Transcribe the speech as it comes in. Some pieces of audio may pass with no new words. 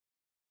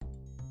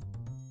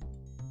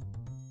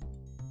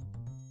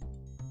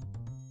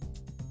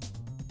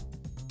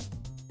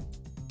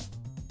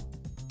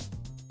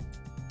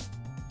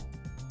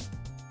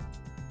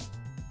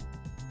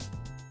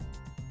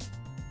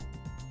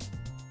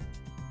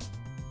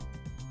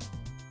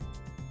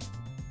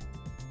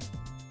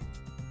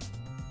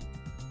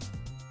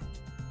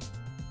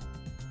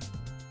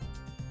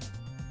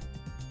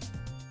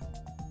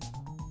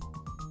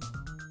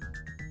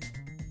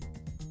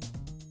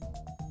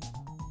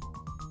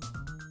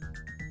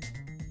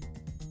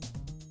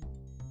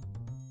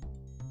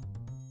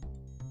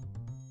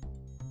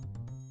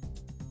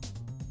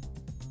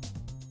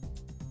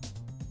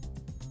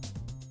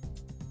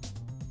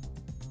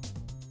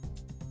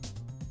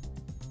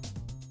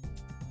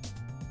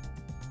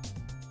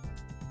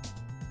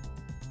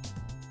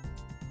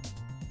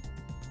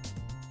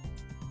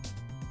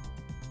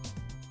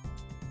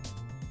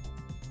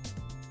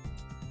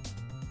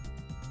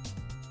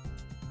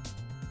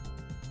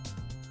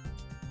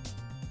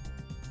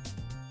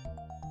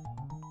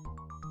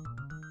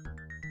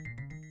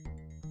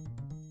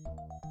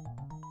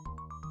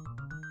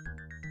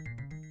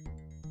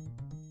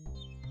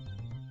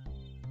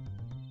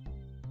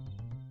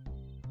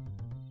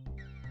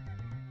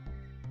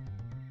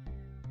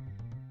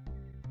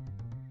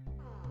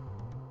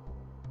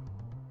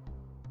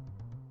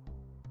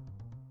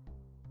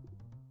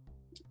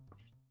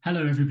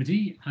Hello,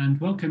 everybody,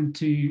 and welcome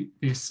to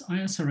this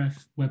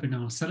ISRF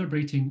webinar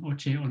celebrating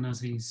Oche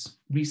Onazi's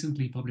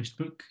recently published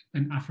book,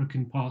 An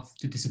African Path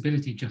to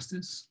Disability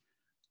Justice.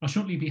 I'll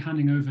shortly be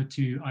handing over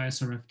to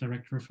ISRF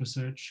Director of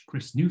Research,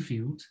 Chris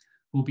Newfield,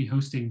 who will be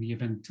hosting the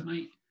event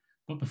tonight.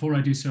 But before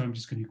I do so, I'm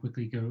just going to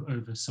quickly go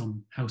over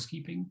some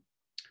housekeeping.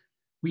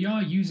 We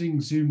are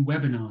using Zoom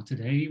webinar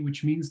today,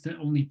 which means that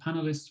only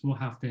panelists will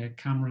have their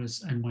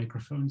cameras and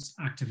microphones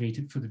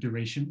activated for the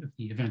duration of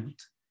the event.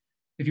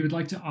 If you would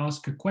like to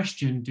ask a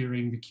question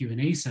during the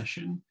Q&A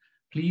session,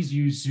 please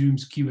use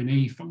Zoom's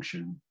Q&A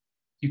function.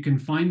 You can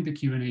find the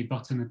Q&A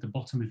button at the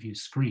bottom of your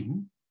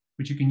screen,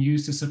 which you can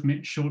use to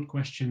submit short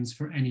questions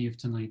for any of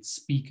tonight's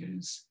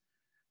speakers.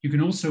 You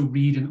can also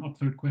read and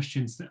upload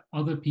questions that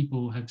other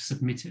people have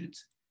submitted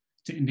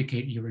to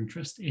indicate your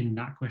interest in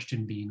that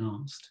question being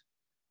asked.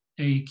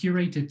 A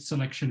curated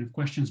selection of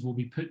questions will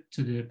be put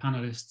to the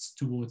panelists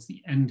towards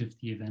the end of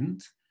the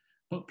event,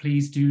 but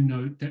please do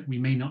note that we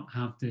may not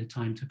have the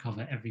time to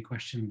cover every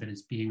question that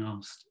is being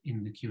asked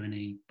in the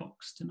Q&A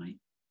box tonight.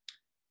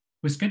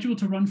 We're scheduled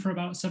to run for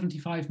about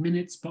 75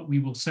 minutes, but we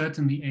will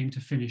certainly aim to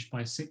finish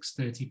by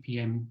 6:30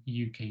 p.m.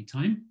 UK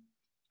time.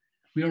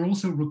 We are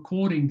also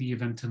recording the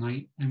event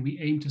tonight, and we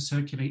aim to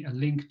circulate a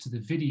link to the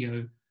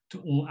video to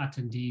all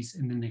attendees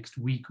in the next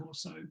week or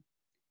so.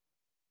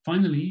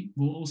 Finally,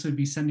 we'll also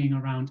be sending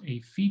around a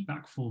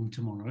feedback form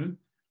tomorrow.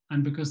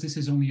 And because this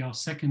is only our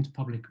second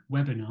public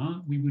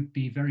webinar, we would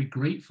be very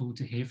grateful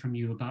to hear from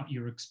you about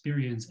your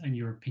experience and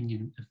your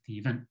opinion of the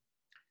event.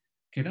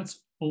 Okay,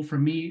 that's all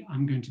from me.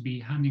 I'm going to be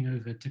handing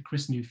over to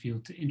Chris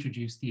Newfield to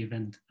introduce the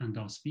event and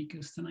our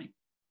speakers tonight.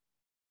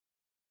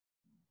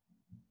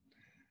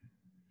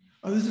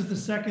 This is the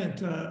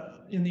second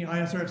in the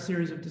ISRF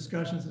series of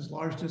discussions, as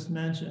Lars just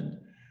mentioned,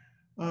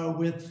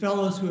 with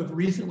fellows who have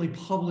recently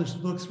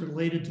published books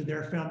related to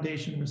their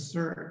foundation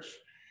research.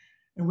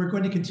 And we're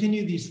going to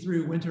continue these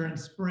through winter and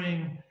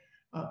spring.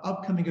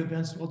 Upcoming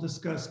events will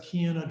discuss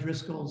Keon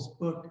O'Driscoll's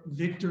book,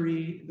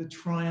 Victory, the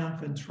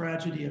Triumph and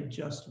Tragedy of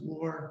Just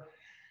War,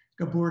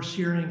 Gabor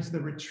Shearing's The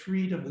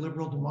Retreat of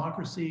Liberal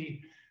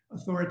Democracy,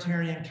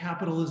 Authoritarian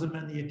Capitalism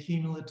and the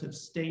Accumulative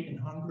State in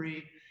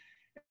Hungary,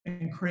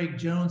 and Craig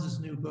Jones's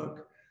new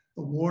book,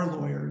 The War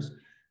Lawyers,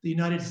 the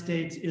United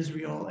States,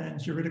 Israel, and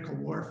Juridical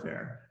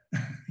Warfare.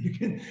 You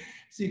can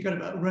see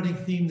kind of a running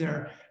theme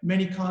there.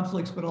 Many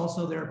conflicts, but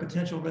also their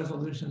potential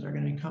resolutions are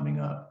going to be coming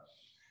up.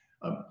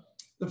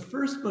 The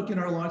first book in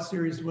our launch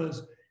series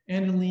was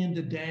Annalene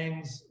de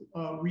Dang's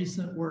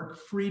recent work,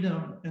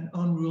 Freedom, An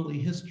Unruly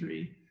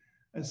History.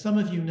 As some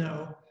of you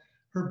know,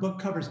 her book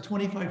covers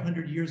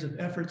 2,500 years of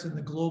efforts in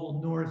the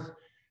global north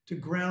to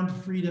ground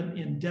freedom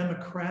in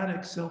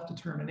democratic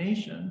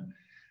self-determination,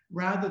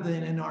 rather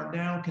than in our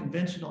now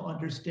conventional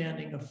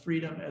understanding of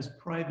freedom as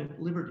private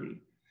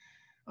liberty.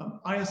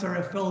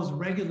 ISRF fellows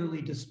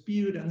regularly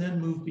dispute and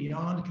then move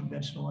beyond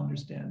conventional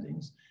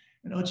understandings.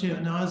 And Oche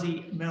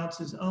Onazi mounts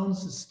his own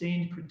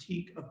sustained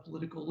critique of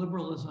political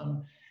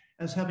liberalism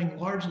as having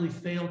largely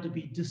failed to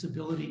be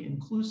disability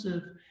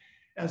inclusive,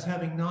 as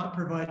having not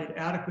provided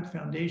adequate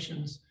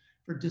foundations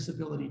for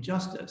disability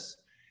justice.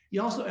 He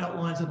also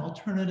outlines an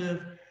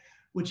alternative,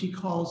 which he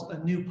calls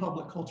a new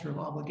public culture of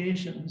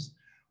obligations,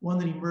 one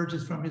that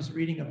emerges from his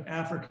reading of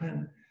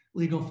African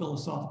legal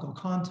philosophical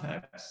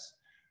contexts.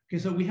 Okay,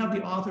 so we have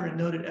the author and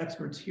noted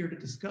experts here to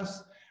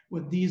discuss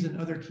what these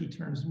and other key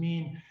terms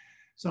mean.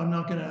 So I'm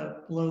not going to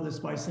blow this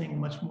by saying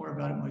much more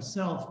about it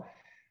myself,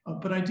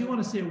 but I do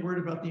want to say a word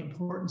about the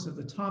importance of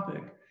the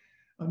topic.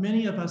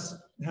 Many of us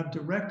have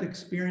direct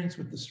experience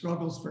with the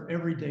struggles for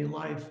everyday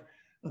life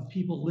of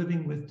people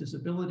living with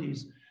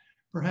disabilities,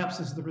 perhaps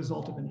as the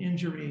result of an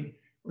injury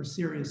or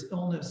serious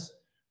illness,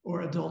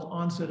 or adult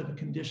onset of a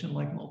condition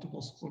like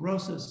multiple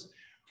sclerosis,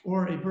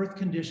 or a birth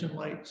condition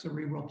like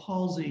cerebral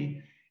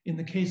palsy, in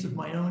the case of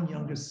my own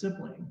youngest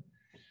sibling.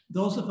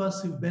 Those of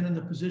us who've been in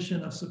the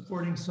position of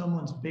supporting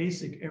someone's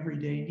basic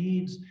everyday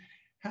needs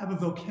have a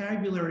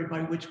vocabulary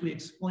by which we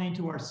explain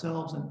to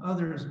ourselves and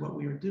others what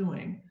we are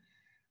doing.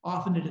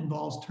 Often it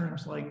involves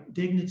terms like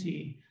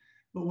dignity,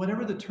 but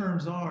whatever the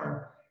terms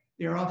are,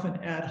 they are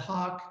often ad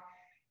hoc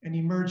and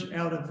emerge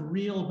out of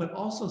real, but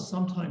also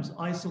sometimes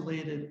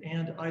isolated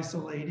and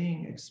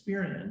isolating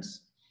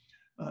experience.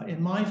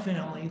 In my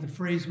family, the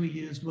phrase we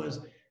used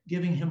was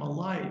giving him a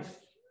life,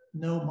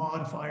 no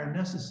modifier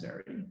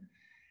necessary.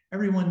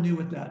 Everyone knew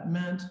what that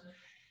meant,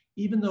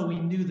 even though we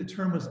knew the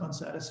term was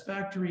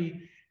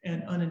unsatisfactory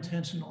and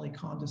unintentionally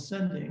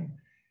condescending,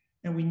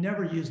 and we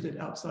never used it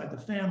outside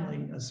the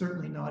family,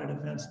 certainly not at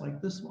events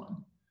like this one.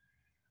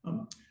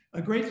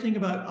 A great thing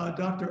about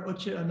Dr.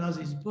 Oche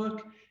Onazi's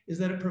book is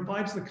that it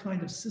provides the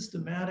kind of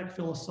systematic,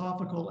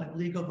 philosophical, and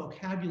legal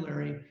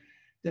vocabulary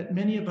that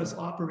many of us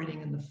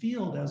operating in the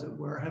field, as it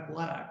were, have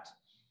lacked.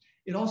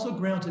 It also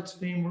grounds its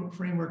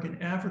framework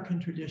in African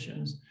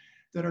traditions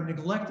that are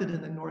neglected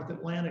in the North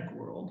Atlantic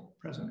world,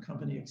 present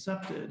company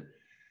accepted.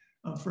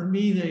 For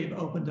me, they've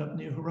opened up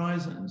new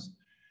horizons.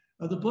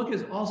 The book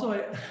is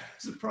also,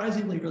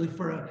 surprisingly, really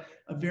for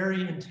a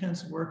very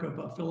intense work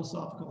of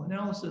philosophical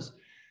analysis,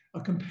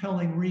 a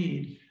compelling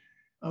read.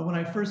 When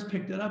I first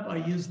picked it up, I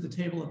used the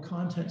table of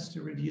contents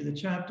to review the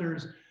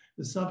chapters,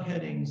 the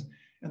subheadings,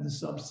 and the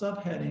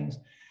subheadings.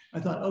 I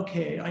thought,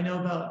 okay, I know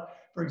about,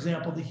 for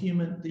example,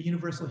 the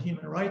universal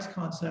human rights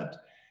concept,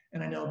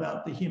 and I know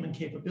about the human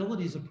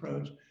capabilities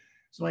approach.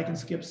 So I can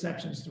skip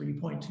sections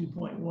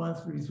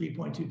 3.2.1 through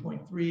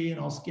 3.2.3, and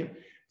I'll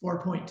skip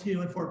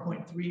 4.2 and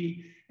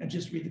 4.3 and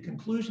just read the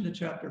conclusion to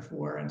chapter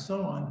 4 and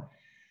so on.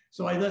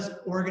 So I thus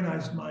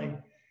organized my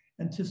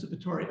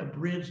anticipatory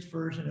abridged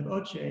version of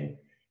Oche.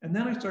 And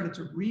then I started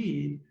to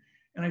read,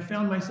 and I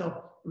found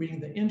myself reading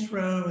the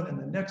intro and then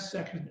the next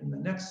section and the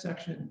next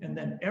section and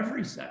then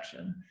every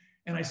section.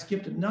 And I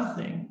skipped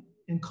nothing,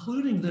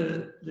 including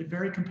the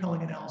very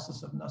compelling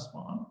analysis of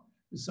Nussbaum,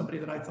 who's somebody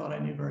that I thought I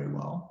knew very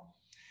well.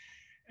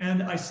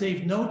 And I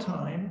saved no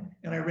time,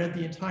 and I read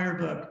the entire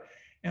book.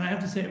 And I have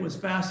to say it was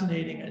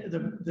fascinating,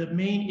 the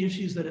main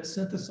issues that it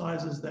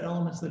synthesizes, the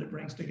elements that it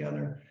brings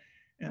together.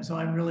 And so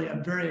I'm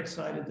very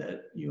excited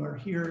that you are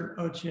here,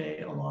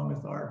 Oche, along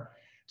with our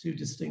two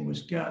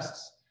distinguished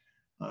guests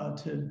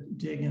to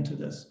dig into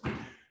this.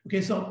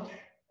 Okay, so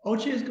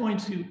Oche is going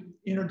to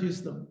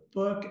introduce the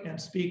book and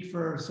speak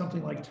for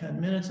something like 10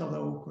 minutes,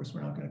 although of course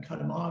we're not going to cut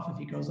him off if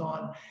he goes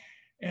on.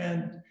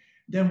 And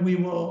then we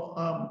will,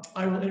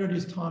 I will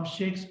introduce Tom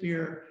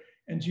Shakespeare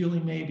and Julie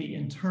Maybe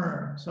in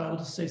turn. So I will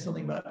just say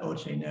something about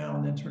Oche now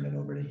and then turn it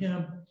over to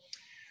him.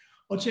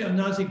 Oche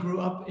Onazi grew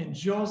up in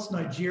Jos,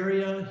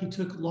 Nigeria. He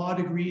took law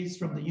degrees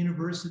from the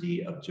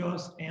University of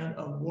Jos and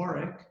of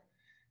Warwick.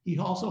 He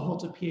also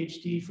holds a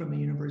PhD from the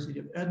University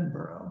of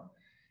Edinburgh.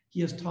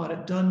 He has taught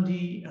at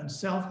Dundee and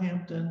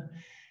Southampton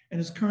and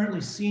is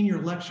currently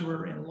senior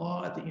lecturer in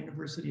law at the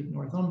University of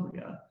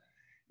Northumbria.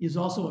 He is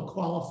also a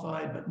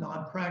qualified but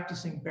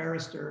non-practicing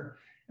barrister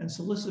and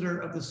solicitor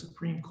of the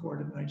Supreme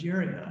Court of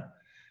Nigeria.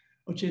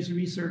 Oche's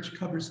research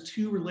covers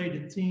two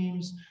related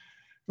themes.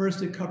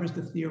 First, it covers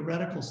the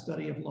theoretical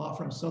study of law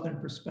from Southern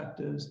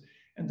perspectives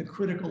and the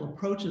critical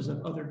approaches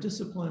of other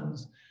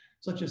disciplines,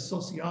 such as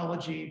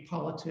sociology,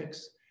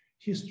 politics,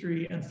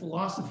 history, and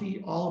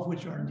philosophy, all of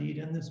which are indeed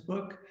in this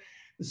book.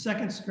 The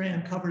second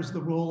strand covers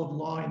the role of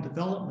law in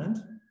development,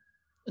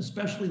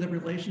 especially the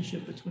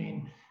relationship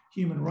between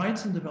human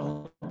rights and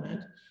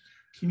development,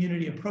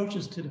 community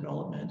approaches to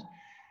development,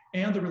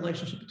 and the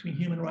relationship between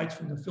human rights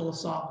from the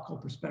philosophical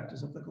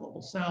perspectives of the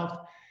Global South.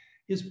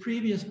 His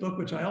previous book,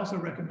 which I also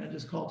recommend,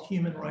 is called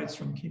Human Rights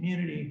from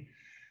Community,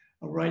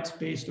 a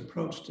rights-based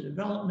approach to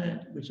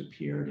development, which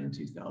appeared in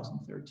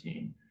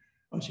 2013.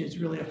 Oche, it's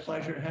really a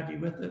pleasure to have you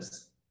with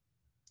us.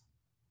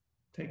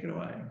 Take it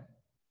away.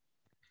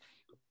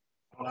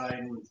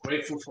 I'm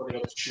grateful for the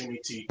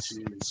opportunity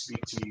to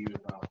speak to you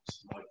about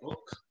my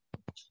book.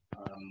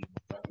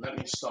 But let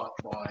me start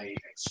by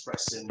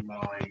expressing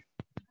my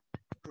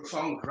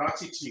profound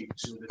gratitude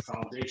to the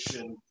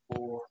Foundation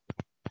for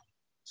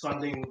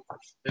funding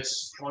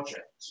this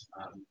project.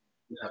 It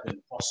would have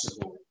been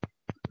possible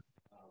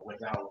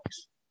without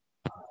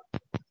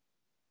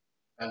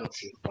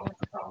fellowship from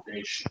the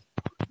Foundation.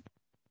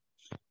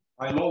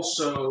 I'm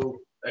also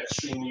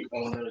extremely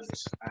honored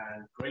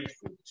and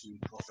grateful to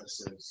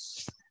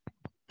Professors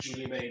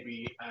Julie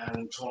Maybe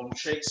and Tom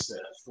Shakespeare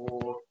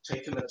for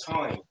taking the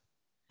time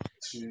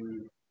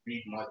to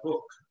read my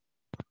book.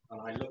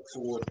 And I look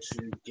forward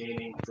to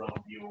gaining from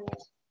your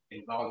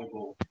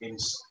invaluable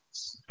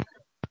insights.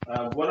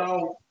 What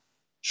I'll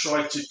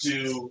try to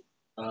do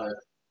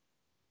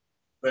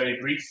very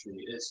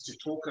briefly is to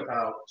talk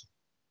about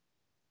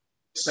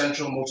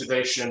central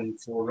motivation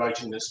for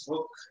writing this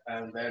book,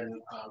 and then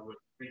I would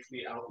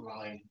briefly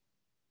outline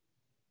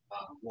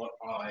what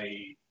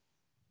I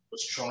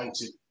was trying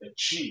to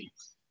achieve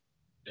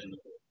in the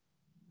book.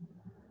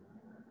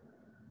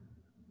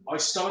 I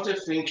started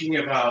thinking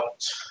about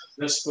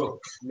this book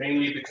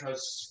mainly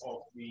because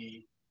of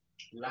the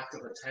lack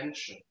of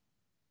attention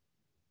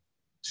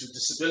to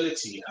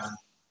disability and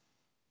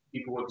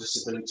people with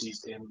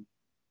disabilities in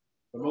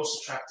the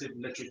most attractive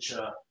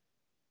literature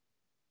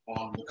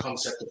on the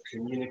concept of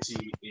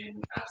community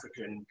in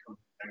African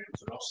comparative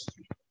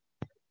philosophy.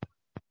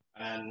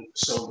 And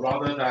so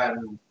rather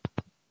than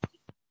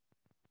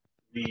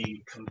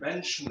the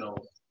conventional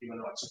human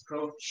rights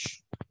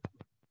approach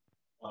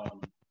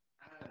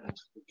and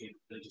the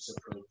capabilities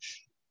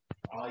approach,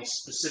 I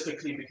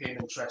specifically became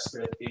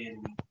interested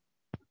in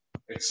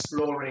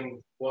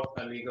exploring what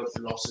a legal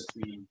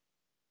philosophy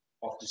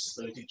of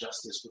disability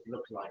justice would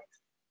look like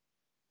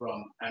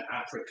from an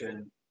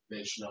African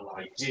relational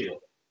ideal.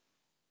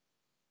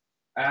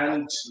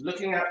 And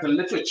looking at the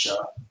literature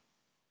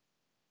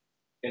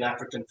in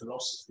African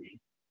philosophy,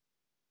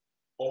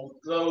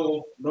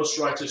 although most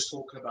writers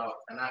talk about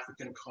an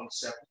African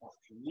concept of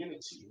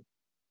community,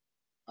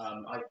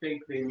 I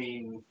think they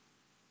mean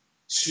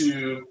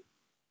two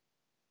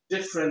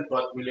different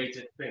but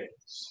related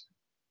things.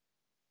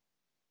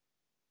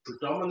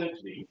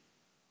 Predominantly,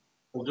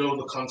 although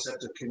the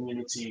concept of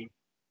community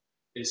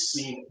is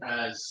seen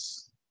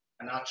as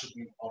an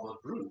attribute of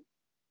a group,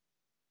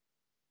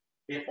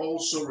 it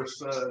also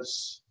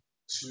refers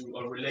to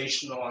a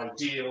relational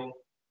ideal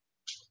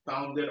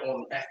founded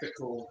on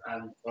ethical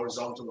and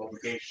horizontal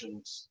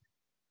obligations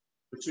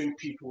between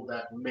people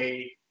that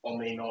may or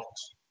may not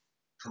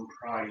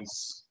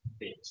comprise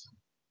it.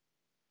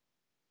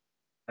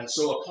 And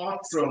so apart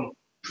from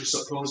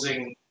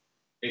presupposing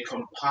a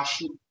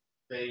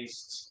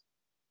compassion-based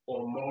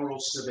or moral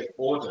civic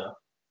order,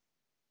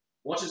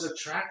 what is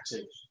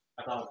attractive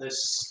about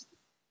this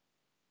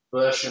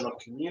version of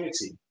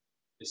community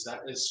is that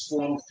it's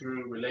formed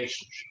through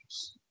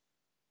relationships.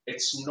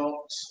 It's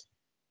not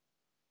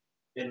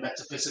a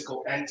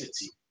metaphysical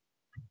entity,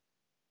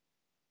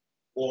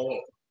 or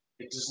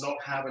it does not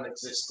have an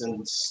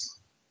existence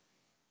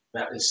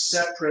that is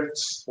separate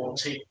or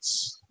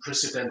takes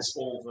precedence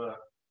over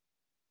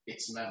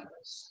its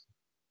members.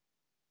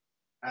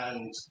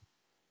 And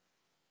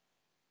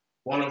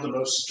one of the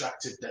most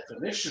attractive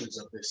definitions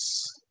of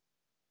this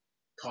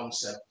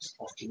concept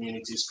of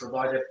community is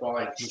provided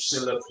by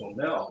Drusilla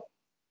Cornell.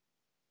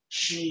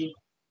 She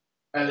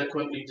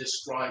eloquently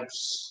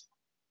describes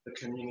the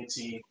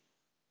community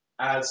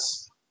as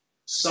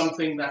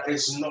something that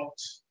is not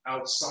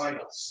outside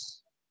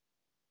us,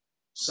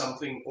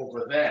 something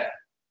over there,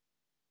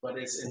 but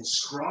is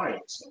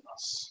inscribed in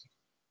us.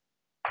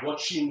 What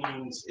she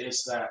means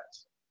is that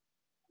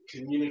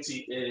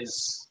community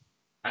is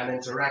an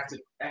interactive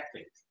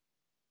ethic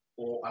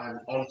or an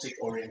ontic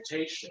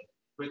orientation,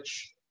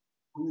 which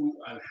who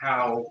and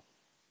how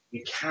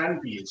we can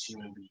be as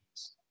human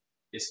beings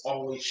is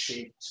always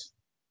shaped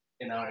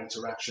in our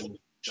interaction with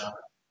each other.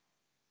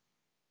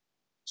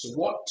 So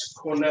what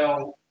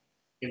Cornell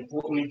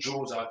importantly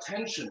draws our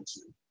attention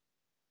to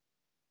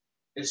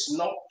is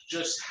not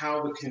just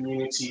how the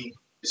community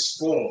is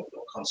formed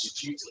or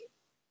constituted,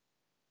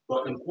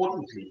 but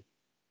importantly,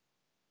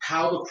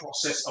 how the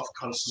process of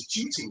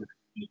constituting the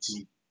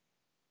community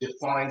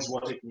defines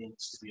what it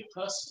means to be a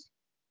person.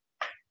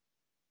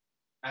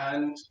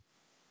 And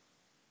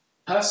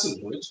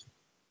personhood,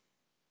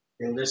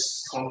 in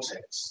this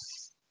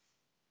context,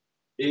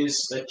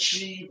 is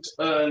achieved,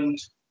 earned,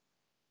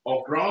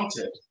 or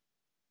granted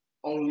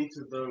only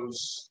to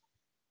those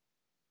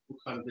who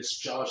can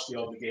discharge the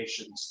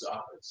obligations to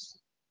others.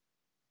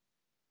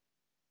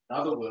 In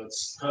other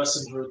words,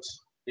 personhood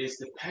is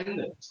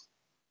dependent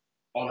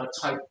on a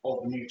type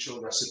of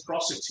mutual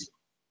reciprocity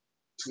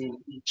between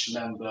each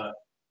member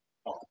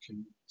of the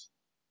community.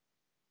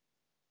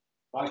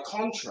 By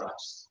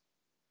contrast,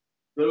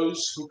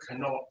 those who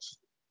cannot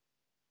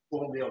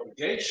form the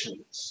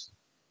obligations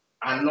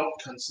are not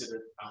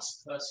considered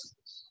as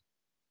persons.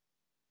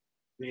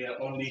 They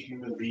are only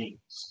human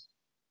beings,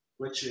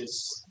 which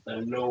is a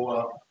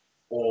lower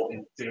or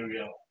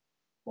inferior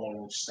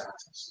moral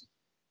status.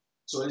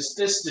 So it's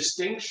this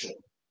distinction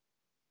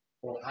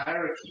or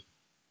hierarchy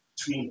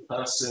between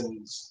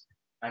persons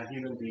and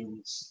human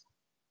beings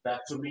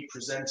that for me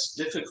presents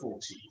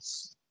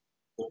difficulties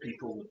for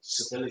people with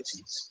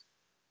disabilities,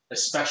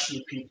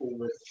 especially people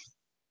with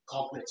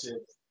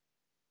cognitive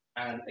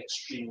and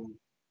extreme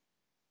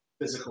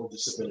physical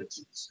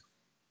disabilities.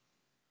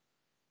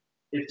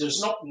 It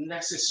does not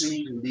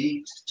necessarily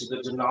lead to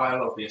the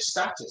denial of their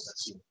status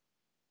as human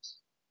beings.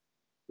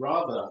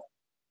 Rather,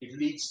 it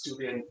leads to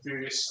their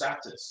inferior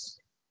status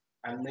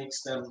and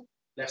makes them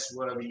less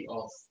worthy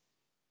of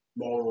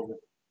moral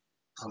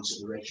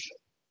consideration.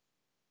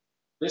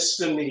 This,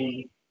 for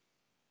me,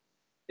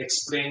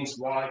 explains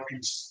why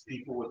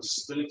people with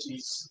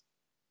disabilities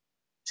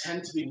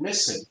tend to be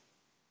missing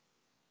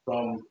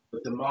from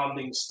the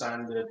demanding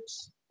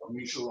standards of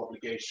mutual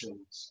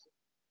obligations,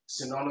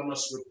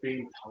 synonymous with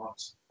being part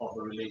of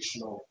a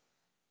relational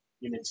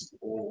unity,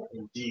 or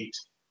indeed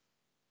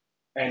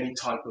any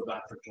type of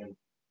African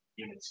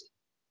unity.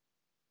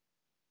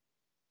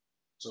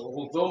 So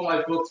although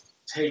my book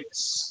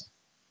takes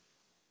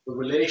the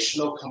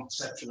relational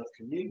conception of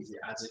community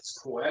as its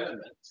core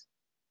element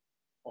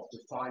of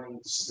defining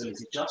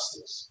disability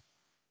justice,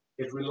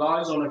 it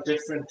relies on a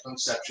different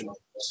conception of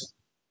person,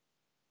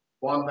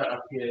 one that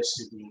appears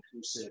to be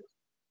inclusive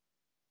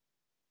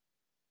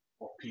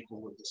of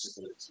people with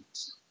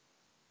disabilities.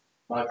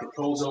 My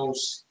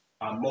proposals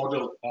are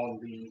modeled on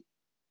the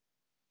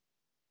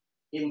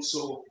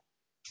INSO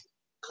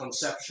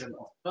conception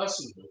of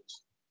personhood,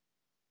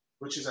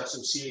 which is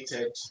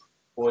associated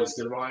or is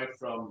derived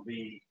from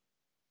the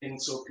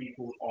INSO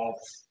people of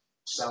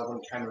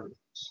Southern Cameroon.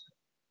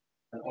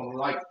 And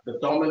unlike the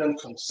dominant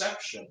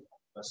conception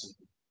of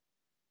personhood,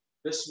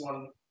 this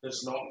one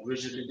does not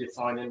rigidly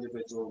define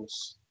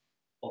individuals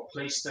or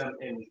place them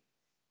in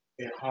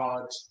a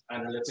hard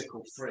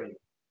analytical frame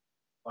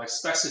by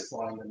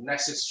specifying the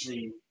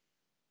necessary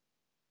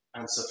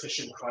and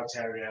sufficient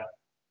criteria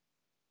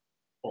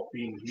of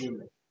being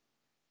human.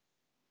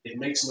 It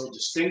makes no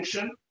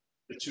distinction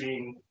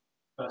between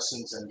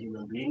persons and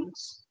human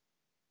beings,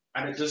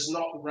 and it does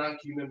not rank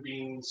human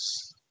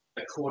beings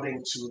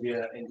according to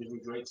their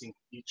individuating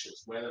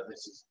features, whether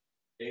this is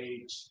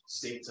age,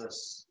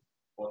 status,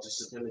 or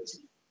disability.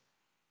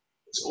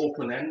 It's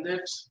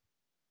open-ended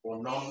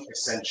or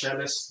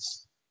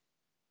non-essentialist,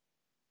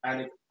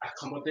 and it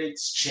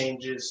accommodates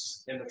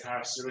changes in the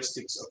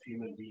characteristics of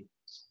human beings.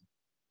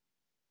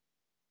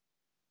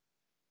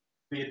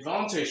 The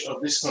advantage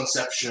of this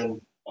conception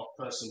of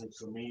personhood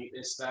for me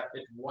is that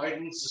it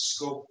widens the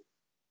scope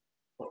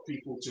of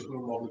people to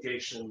whom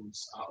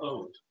obligations are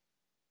owed,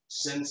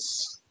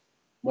 since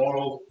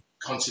moral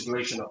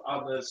consideration of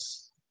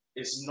others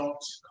is not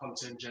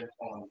contingent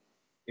on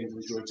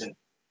individual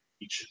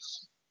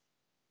features.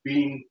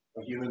 Being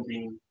a human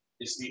being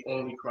is the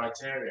only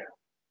criteria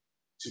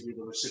to be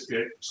the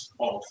recipient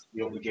of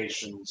the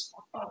obligations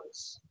of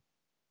others.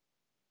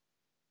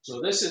 So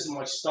this is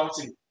my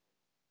starting,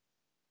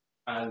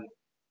 and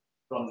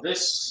from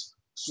this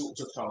sort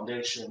of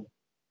foundation,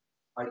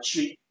 I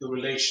treat the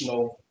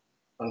relational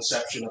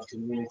conception of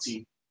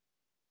community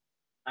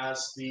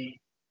as the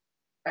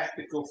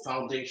ethical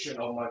foundation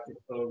of my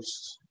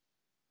proposed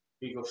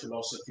legal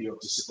philosophy of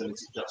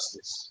disability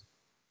justice.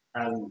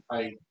 And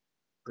I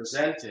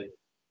present it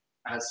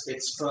as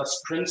its first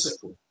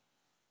principle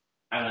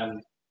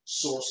and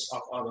source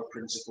of other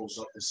principles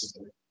of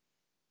disability.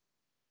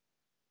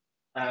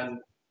 And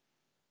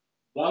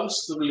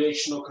once the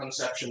relational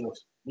conception of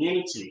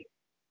community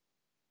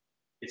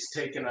is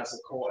taken as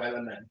a core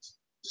element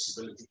of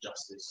disability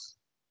justice,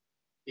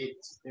 it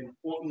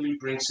importantly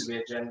brings to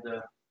the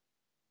agenda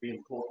the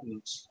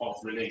importance of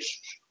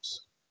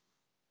relationships.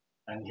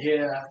 And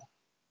here,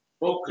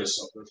 focus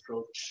of the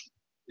approach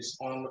is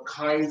on the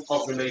kind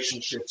of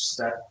relationships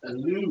that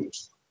elude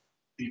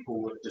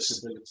people with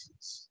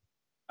disabilities,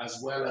 as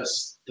well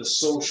as the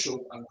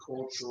social and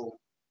cultural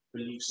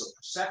beliefs or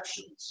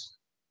perceptions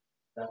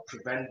that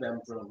prevent them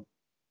from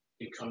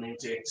a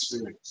community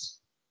experience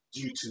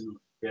due to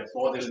their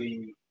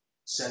bodily,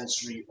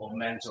 sensory, or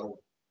mental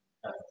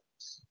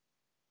elements.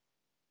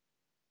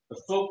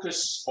 The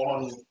focus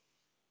on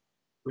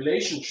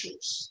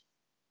relationships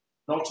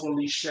not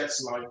only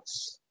sheds light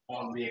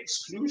on the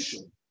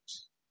exclusion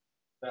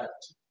that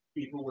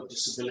people with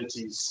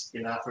disabilities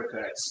in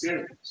Africa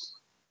experience,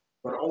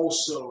 but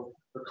also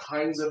the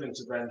kinds of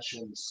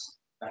interventions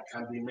that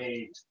can be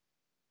made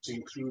to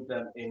include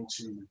them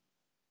into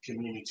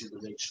community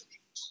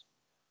relationships.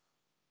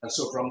 And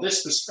so from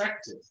this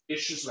perspective,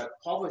 issues like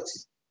poverty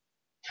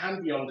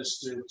can be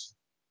understood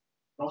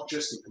not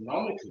just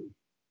economically,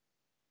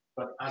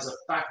 but as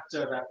a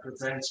factor that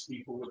prevents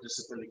people with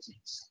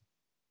disabilities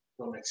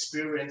from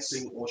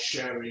experiencing or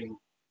sharing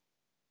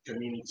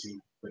community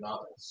with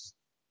others.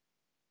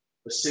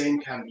 The same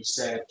can be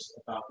said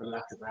about the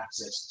lack of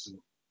access to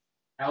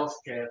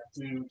healthcare,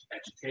 food,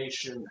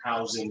 education,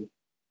 housing,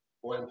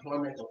 or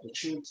employment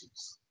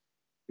opportunities.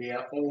 They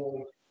are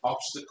all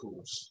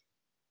obstacles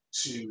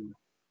to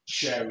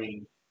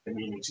sharing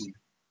community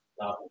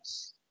with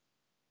others.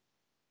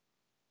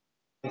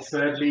 And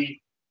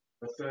thirdly,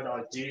 the third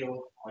ideal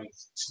I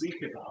speak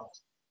about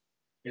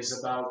is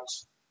about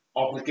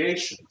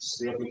obligations,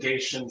 the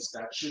obligations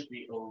that should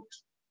be owed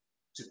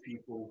to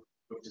people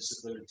with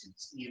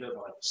disabilities, either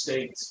by the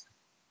state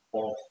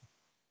or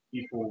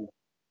people,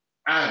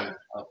 and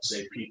I'd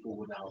say people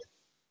without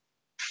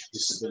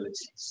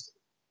disabilities.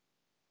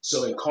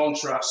 So in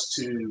contrast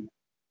to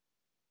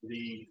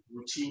the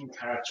routine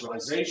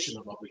characterization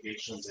of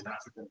obligations in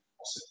African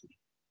philosophy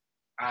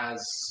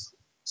as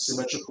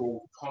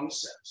symmetrical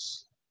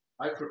concepts,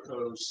 I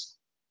propose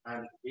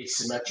an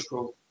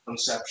asymmetrical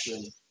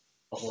conception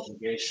of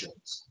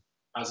obligations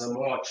as a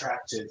more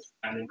attractive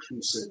and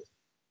inclusive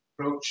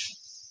approach,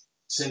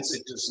 since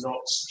it does not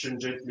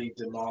stringently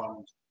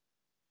demand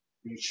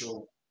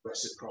mutual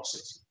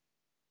reciprocity.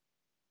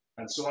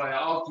 And so I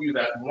argue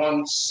that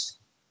once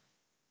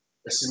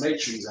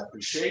asymmetry is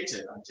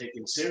appreciated and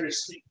taken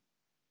seriously,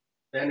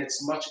 then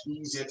it's much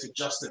easier to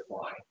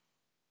justify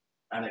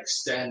and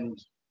extend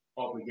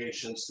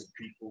obligations to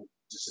people with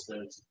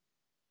disability.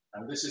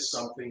 And this is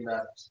something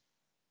that,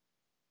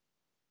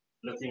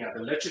 looking at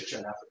the literature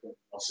in African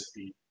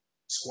philosophy,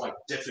 is quite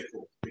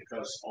difficult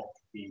because of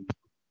the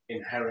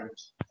inherent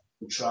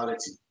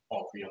neutrality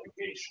of the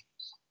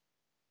obligations.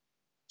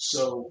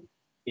 So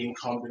in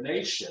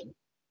combination,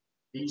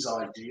 these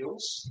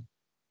ideals,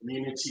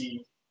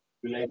 community,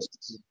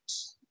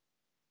 relationships,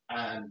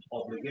 and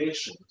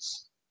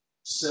obligations,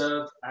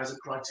 serve as a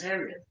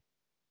criterion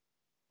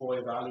for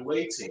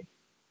evaluating,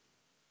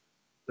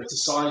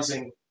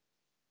 criticizing,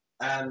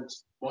 and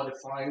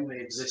modifying the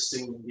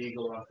existing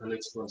legal and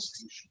political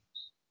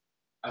institutions,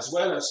 as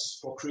well as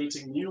for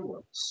creating new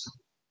ones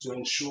to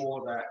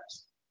ensure that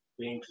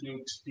they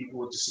include people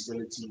with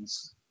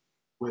disabilities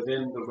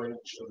within the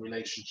range of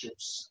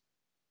relationships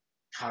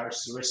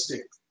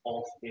characteristic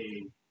of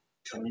a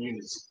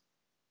community.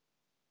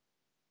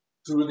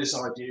 Through these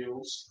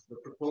ideals, the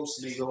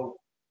proposed legal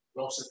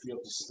philosophy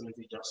of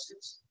disability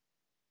justice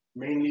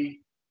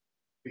mainly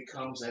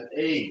becomes an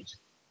aid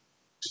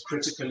to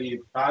critically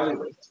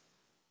evaluate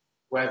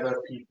whether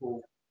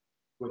people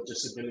with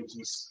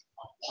disabilities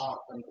are part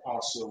and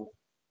parcel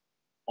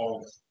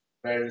of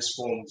various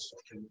forms of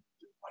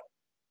community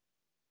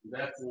life.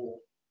 Therefore,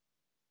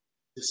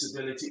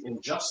 disability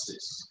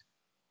injustice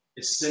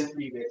is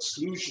simply the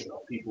exclusion of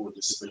people with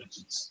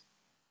disabilities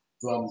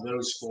from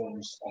those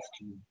forms of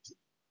community.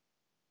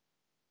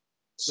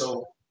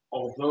 So,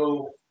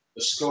 although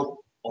the scope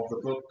of the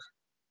book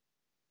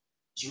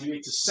is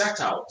really to set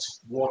out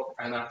what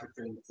an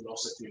African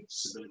philosophy of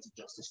disability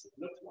justice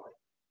would look like.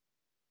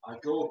 I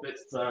go a bit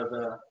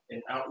further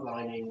in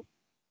outlining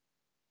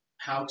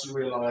how to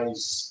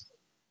realize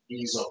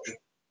these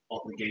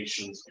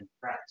obligations in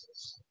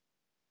practice.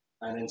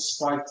 And in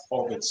spite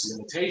of its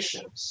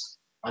limitations,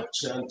 I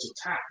turn to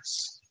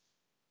tax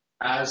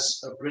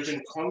as a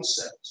bridging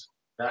concept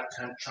that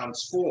can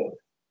transform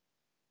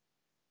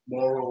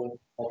moral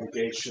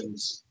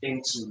obligations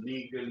into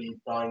legally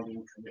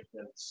binding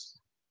commitments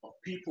of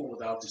people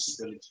without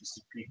disabilities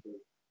to people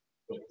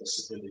with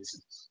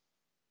disabilities.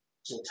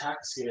 So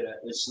tax here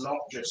is not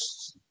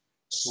just a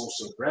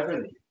source of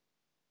revenue,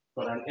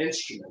 but an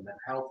instrument that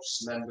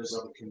helps members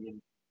of a community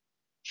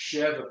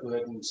share the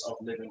burdens of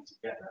living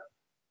together,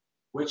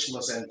 which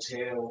must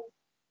entail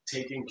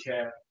taking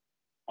care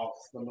of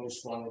the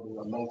most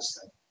vulnerable amongst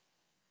them.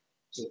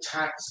 So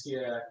tax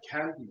here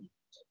can be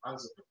used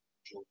as a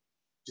potential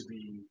to be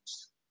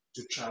used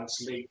to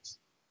translate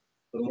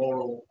the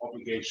moral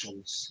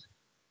obligations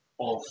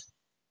of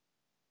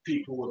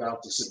people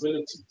without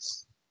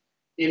disabilities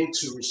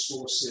into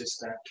resources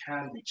that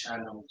can be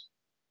channeled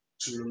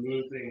to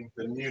removing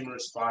the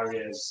numerous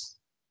barriers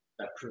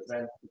that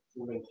prevent the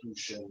full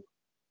inclusion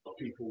of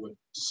people with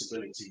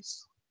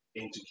disabilities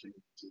into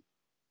community.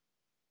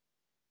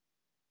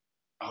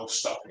 I'll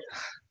stop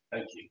here.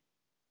 Thank you.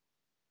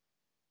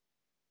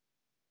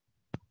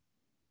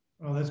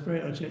 Oh, that's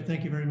great, Oche.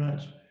 Thank you very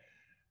much.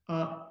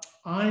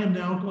 I am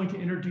now going to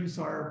introduce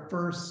our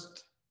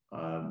first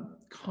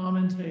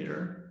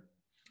commentator,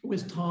 who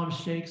is Tom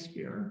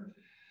Shakespeare.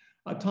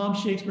 Tom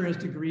Shakespeare has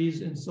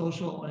degrees in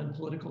social and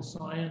political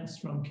science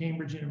from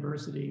Cambridge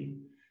University,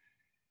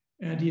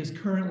 and he is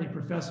currently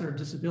professor of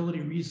disability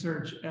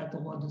research at the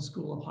London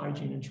School of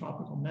Hygiene and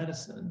Tropical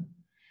Medicine.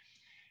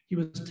 He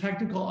was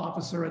technical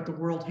officer at the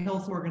World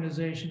Health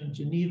Organization in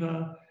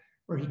Geneva,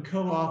 where he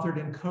co-authored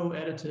and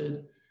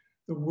co-edited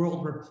the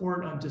World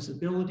Report on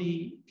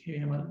Disability,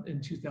 came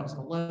in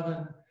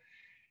 2011,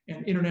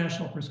 and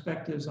International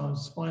Perspectives on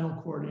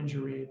Spinal Cord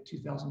Injury,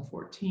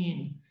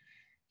 2014.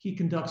 He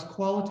conducts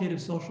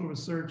qualitative social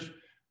research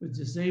with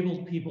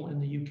disabled people in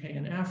the UK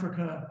and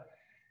Africa,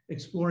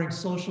 exploring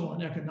social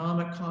and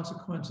economic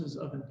consequences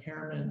of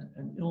impairment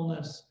and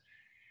illness,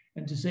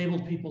 and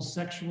disabled people's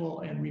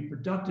sexual and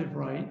reproductive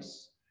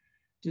rights,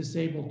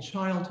 disabled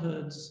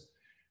childhoods,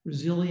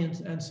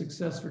 resilience and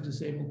success for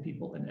disabled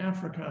people in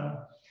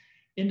Africa,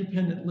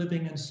 independent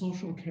living and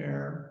social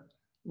care,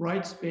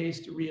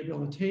 rights-based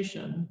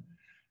rehabilitation,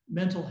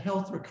 mental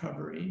health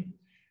recovery,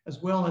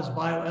 as well as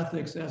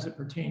bioethics as it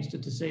pertains to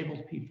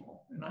disabled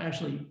people. And I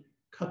actually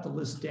cut the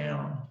list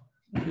down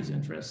of his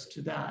interests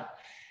to that.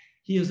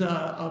 He is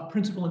a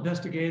principal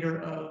investigator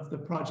of the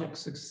Project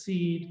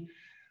Succeed,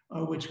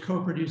 which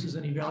co-produces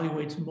and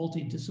evaluates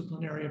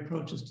multidisciplinary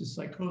approaches to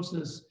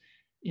psychosis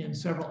in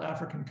several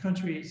African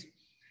countries.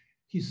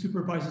 He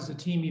supervises a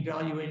team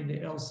evaluating the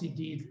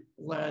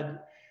LCD-led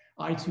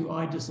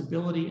I2I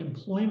disability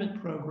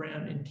employment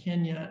program in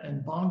Kenya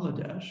and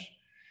Bangladesh,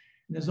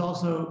 and is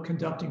also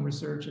conducting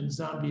research in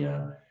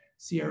Zambia,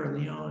 Sierra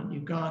Leone,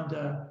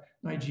 Uganda,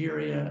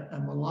 Nigeria,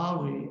 and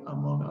Malawi,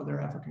 among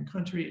other African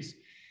countries.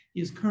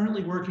 He is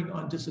currently working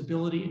on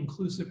disability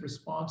inclusive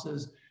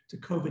responses to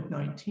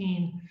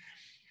COVID-19,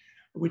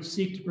 which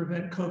seek to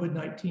prevent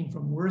COVID-19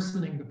 from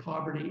worsening the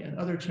poverty and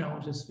other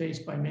challenges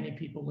faced by many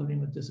people living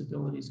with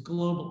disabilities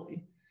globally.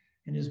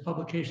 And his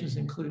publications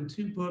include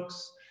 2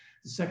 books,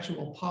 The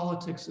Sexual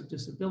Politics of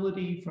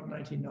Disability from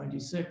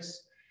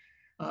 1996,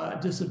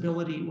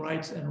 Disability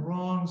Rights and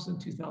Wrongs in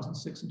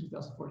 2006 and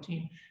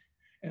 2014,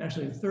 and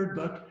actually a 3rd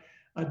book,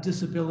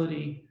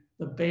 Disability,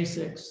 The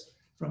Basics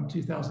from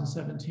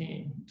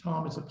 2017.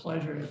 Tom, it's a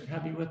pleasure to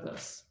have you with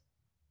us.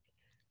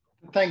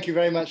 Thank you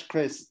very much,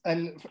 Chris.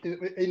 And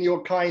in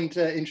your kind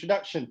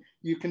introduction,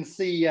 you can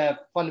see a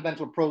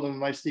fundamental problem in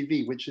my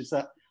CV, which is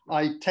that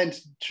I tend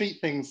to treat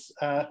things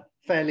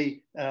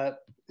fairly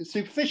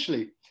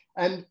superficially.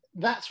 And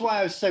that's why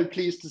I was so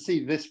pleased to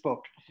see this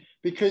book,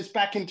 because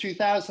back in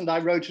 2000, I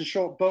wrote a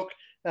short book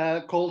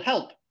called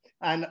Help,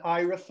 and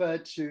I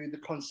referred to the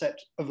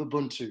concept of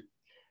Ubuntu.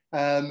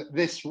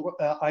 This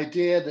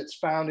idea that's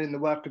found in the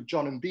work of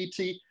John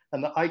Mbiti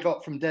and that I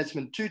got from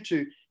Desmond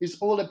Tutu is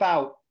all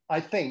about,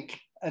 I think,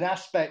 an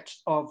aspect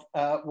of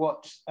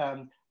what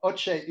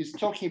Oche is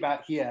talking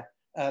about here,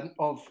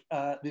 of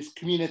this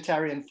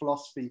communitarian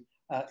philosophy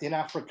in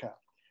Africa.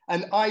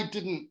 And I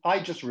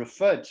just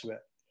referred to it.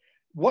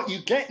 What you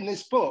get in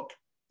this book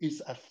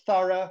is a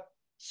thorough,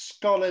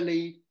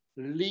 scholarly,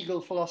 legal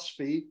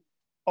philosophy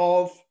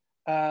of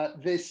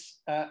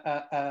this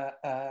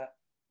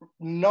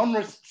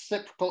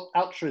non-reciprocal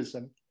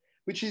altruism,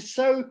 which is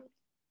so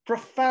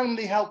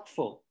profoundly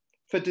helpful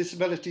for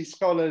disability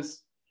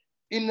scholars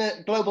in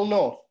the global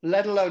north,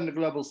 let alone the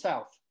global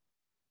south.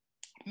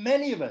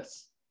 Many of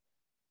us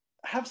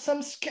have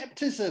some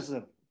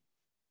skepticism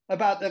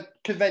about the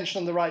Convention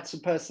on the Rights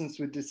of Persons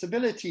with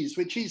Disabilities,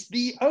 which is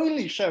the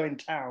only show in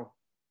town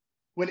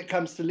when it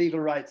comes to legal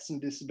rights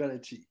and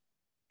disability.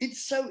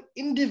 It's so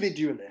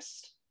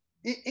individualist.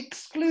 It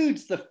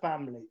excludes the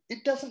family.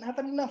 It doesn't have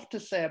enough to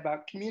say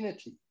about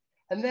community.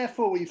 And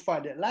therefore we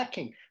find it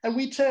lacking. And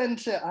we turn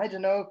to, I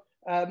don't know,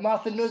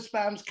 Martha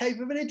Nussbaum's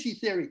capability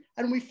theory,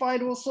 and we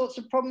find all sorts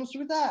of problems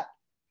with that.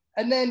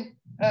 And then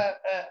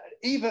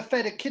Eva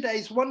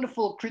Feder-Kidde's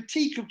wonderful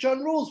critique of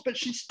John Rawls, but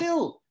she's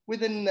still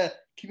within the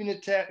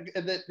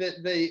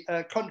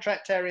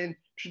contractarian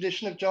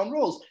tradition of John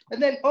Rawls.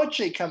 And then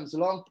Oche comes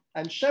along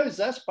and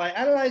shows us, by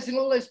analyzing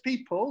all those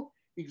people,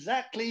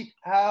 exactly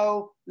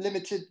how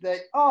limited they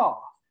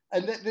are.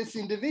 And that this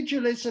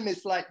individualism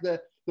is like the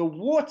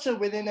water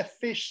within a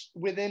fish,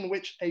 within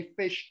which a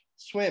fish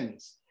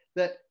swims.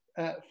 That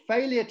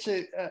failure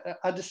to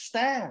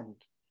understand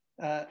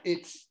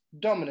its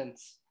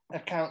dominance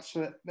accounts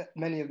for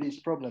many of these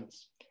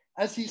problems.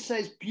 As he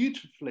says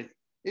beautifully,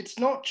 it's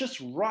not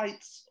just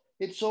rights,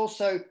 it's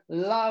also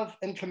love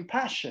and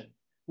compassion,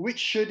 which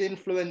should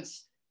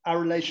influence our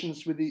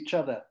relations with each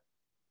other.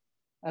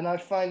 And I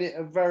find it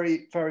a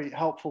very, very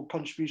helpful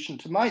contribution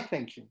to my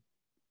thinking.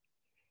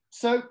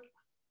 So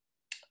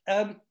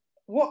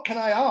what can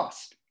I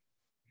ask?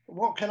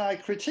 What can I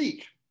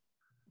critique?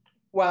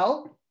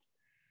 Well,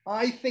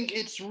 I think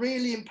it's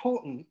really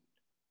important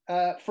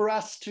for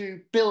us to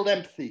build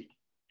empathy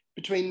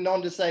between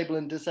non-disabled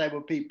and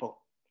disabled people.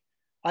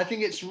 I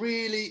think it's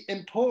really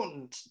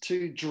important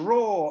to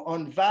draw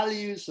on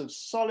values of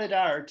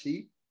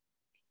solidarity,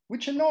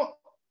 which are not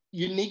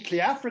uniquely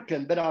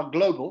African, but are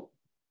global.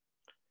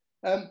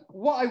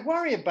 What I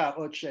worry about,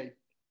 Oche,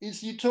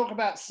 is you talk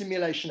about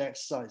simulation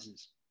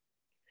exercises.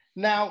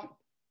 Now,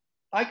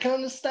 I can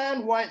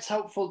understand why it's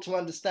helpful to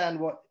understand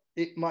what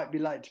it might be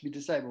like to be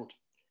disabled.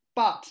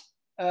 But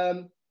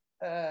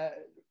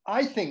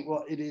I think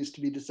what it is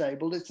to be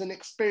disabled is an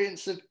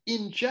experience of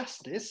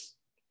injustice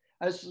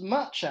as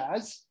much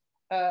as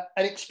an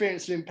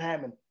experience of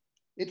impairment.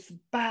 It's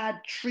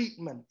bad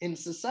treatment in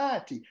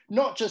society,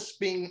 not just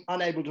being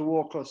unable to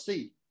walk or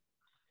see.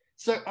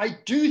 So I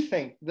do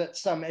think that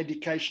some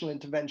educational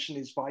intervention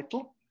is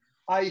vital.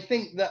 I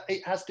think that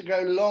it has to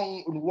go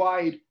long and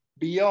wide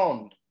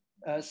beyond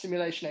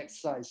simulation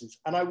exercises.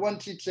 And I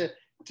wanted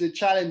to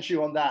challenge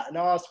you on that and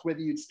ask whether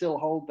you'd still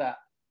hold that,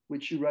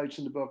 which you wrote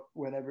in the book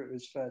whenever it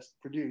was first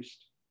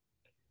produced.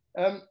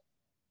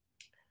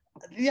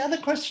 The other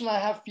question I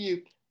have for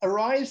you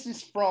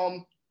arises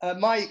from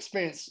my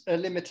experience,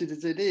 limited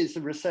as it is,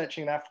 of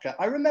researching in Africa.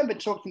 I remember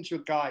talking to a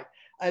guy,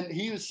 and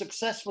he was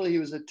successful. He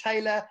was a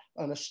tailor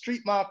on a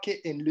street market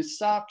in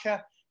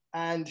Lusaka,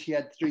 and he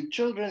had 3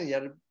 children, he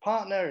had a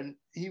partner, and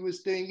he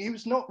was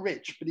not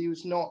rich, but he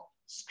was not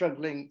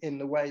struggling in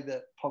the way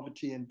that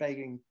poverty and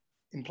begging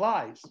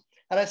implies.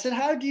 And I said,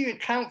 how do you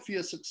account for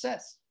your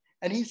success?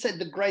 And he said,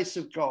 the grace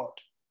of God.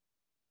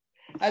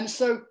 And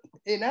so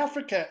in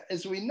Africa,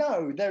 as we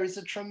know, there is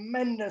a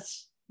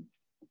tremendous,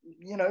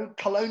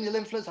 colonial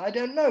influence, I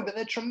don't know, but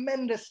there's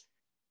tremendous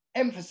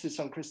emphasis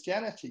on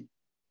Christianity.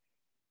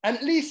 And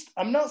at least,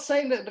 I'm not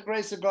saying that the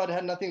grace of God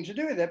had nothing to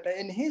do with it, but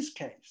in his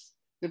case,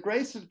 the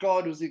grace of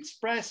God was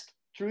expressed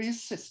through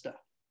his sister,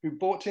 who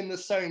bought him the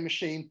sewing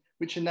machine,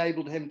 which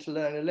enabled him to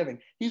learn a living.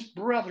 His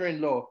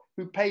brother-in-law,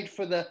 who paid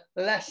for the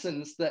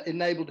lessons that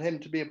enabled him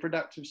to be a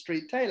productive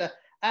street tailor.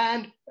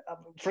 And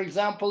for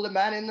example, the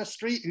man in the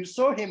street who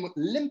saw him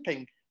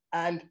limping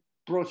and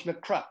brought him a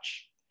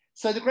crutch.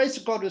 So the grace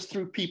of God was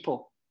through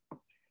people.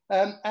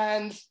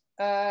 I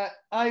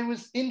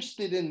was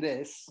interested in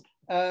this.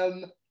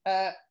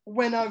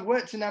 When I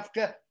worked in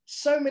Africa,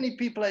 so many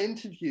people I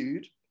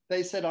interviewed,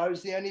 they said I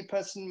was the only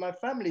person in my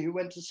family who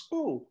went to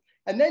school.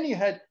 And then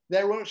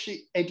they were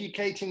actually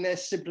educating their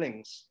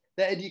siblings.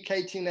 They're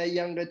educating their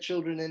younger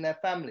children in their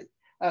family.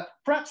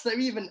 Perhaps they're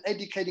even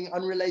educating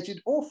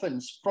unrelated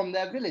orphans from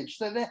their village.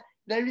 So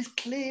there is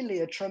clearly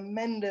a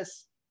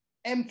tremendous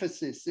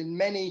emphasis in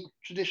many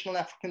traditional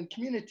African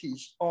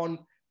communities on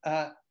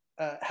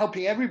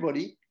helping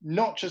everybody,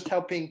 not just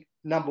helping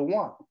number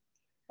one.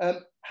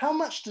 How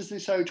much does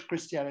this owe to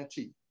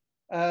Christianity?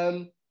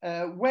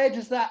 Where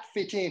does that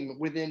fit in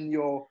within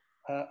your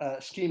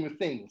scheme of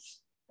things?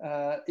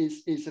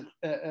 Is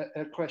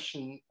a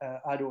question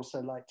I'd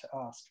also like to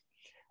ask.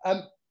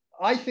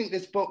 I think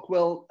this book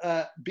will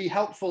be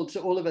helpful to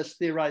all of us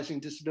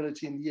theorizing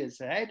disability in the years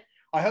ahead.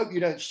 I hope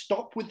you don't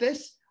stop with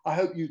this. I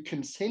hope you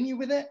continue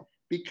with it,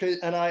 because,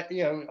 and I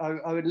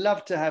would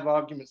love to have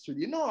arguments with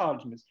you, not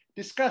arguments,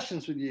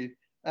 discussions with you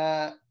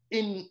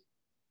in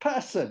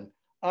person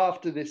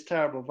after this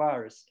terrible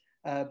virus,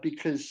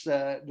 because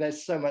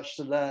there's so much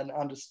to learn,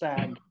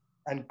 understand,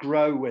 and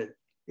grow with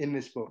in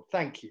this book.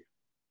 Thank you.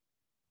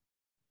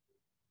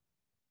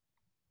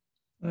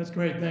 That's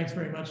great. Thanks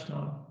very much,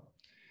 Tom.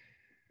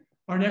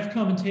 Our next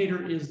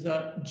commentator is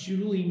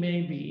Julie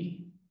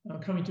Maybe,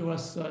 coming to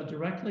us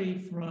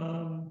directly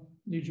from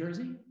New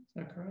Jersey. Is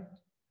that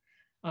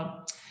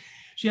correct?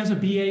 She has a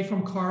BA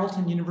from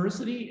Carleton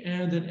University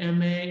and an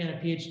MA and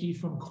a PhD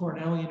from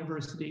Cornell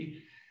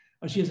University.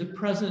 She is a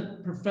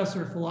present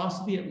professor of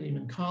philosophy at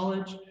Lehman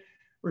College,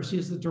 where she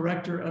is the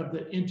director of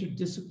the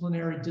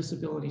Interdisciplinary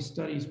Disability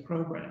Studies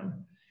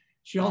program.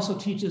 She also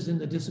teaches in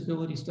the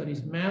Disability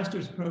Studies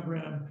Master's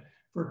program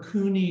for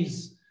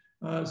CUNY's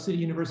City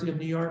University of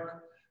New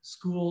York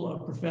School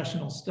of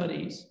Professional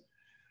Studies.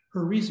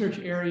 Her research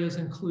areas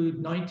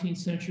include 19th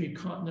century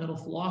continental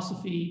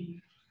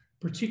philosophy,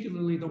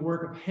 particularly the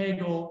work of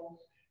Hegel,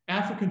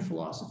 African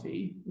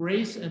philosophy,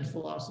 race and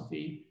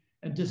philosophy,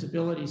 and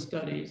disability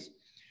studies.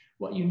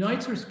 What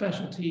unites her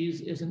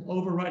specialties is an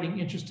overriding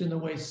interest in the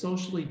way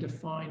socially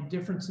defined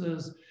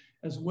differences,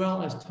 as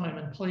well as time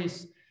and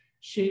place,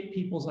 shape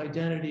people's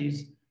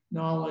identities,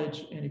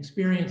 knowledge, and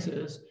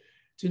experiences.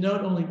 To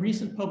note only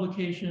recent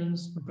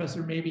publications,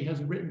 Professor Mabey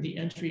has written the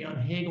entry on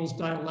Hegel's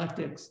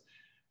dialectics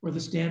for the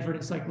Stanford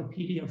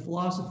Encyclopedia of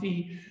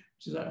Philosophy,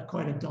 which is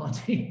quite a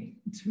daunting,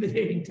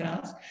 intimidating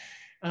task.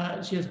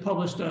 She has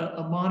published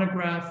a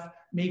monograph,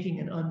 Making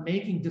and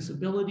Unmaking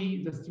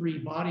Disability, the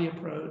Three-Body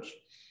Approach,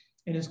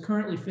 and is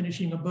currently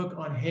finishing a book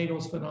on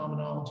Hegel's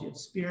phenomenology of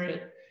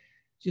spirit.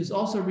 She has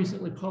also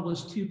recently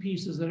published two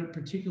pieces that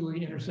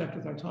particularly intersect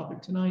with our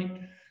topic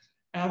tonight.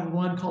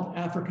 One called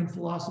African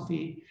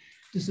Philosophy,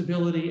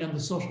 Disability and the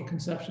Social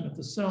Conception of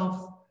the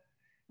Self,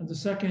 and the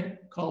second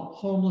called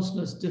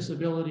Homelessness,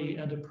 Disability,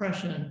 and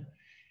Oppression,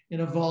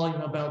 in a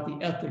volume about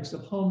the ethics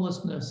of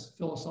homelessness,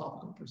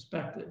 philosophical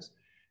perspectives.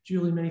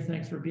 Julie, many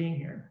thanks for being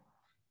here.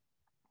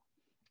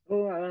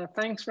 Well,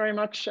 thanks very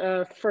much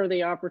for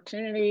the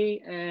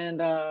opportunity,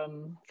 and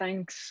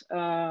thanks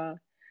to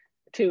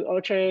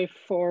Oche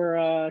for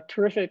a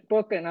terrific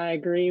book, and I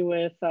agree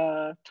with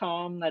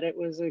Tom that it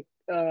was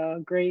a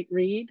great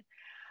read.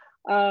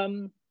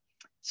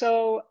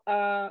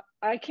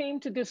 I came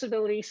to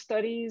disability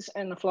studies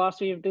and the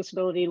philosophy of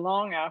disability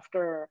long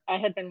after I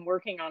had been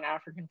working on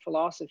African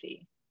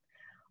philosophy.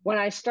 When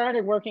I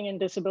started working in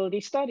disability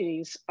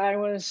studies, I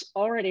was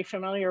already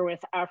familiar with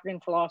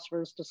African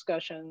philosophers'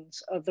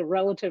 discussions of the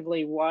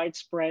relatively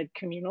widespread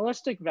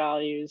communalistic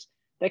values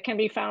that can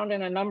be found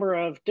in a number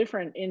of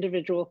different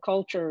individual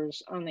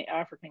cultures on the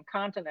African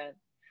continent,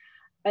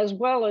 as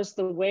well as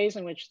the ways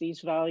in which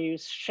these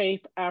values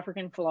shape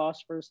African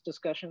philosophers'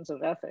 discussions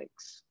of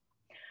ethics.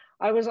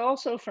 I was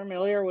also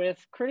familiar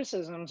with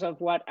criticisms of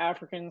what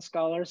African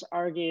scholars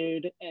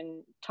argued,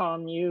 and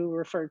Tom, you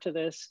referred to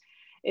this,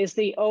 is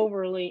the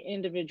overly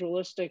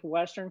individualistic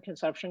Western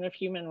conception of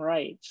human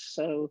rights.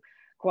 So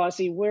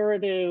Kwasi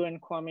Wiredu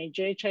and Kwame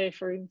Gyekye,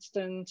 for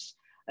instance,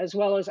 as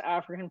well as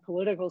African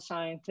political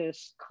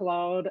scientist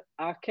Claude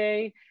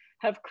Ake,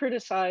 have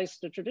criticized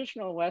the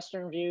traditional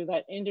Western view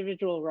that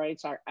individual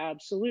rights are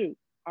absolute,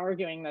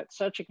 arguing that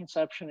such a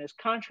conception is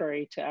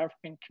contrary to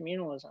African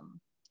communalism.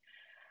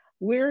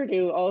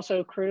 Wiredu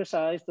also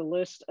criticized the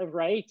list of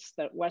rights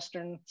that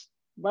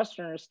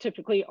Westerners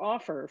typically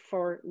offer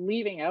for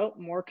leaving out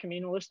more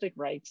communalistic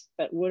rights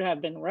that would have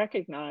been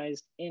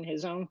recognized in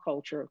his own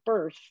culture of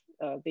birth,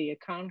 the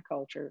Akan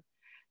culture,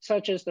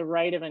 such as the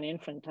right of an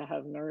infant to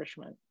have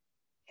nourishment.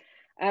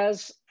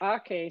 As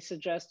Ake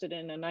suggested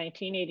in a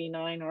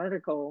 1989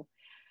 article,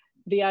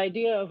 the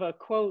idea of a,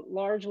 quote,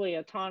 largely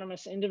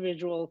autonomous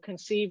individual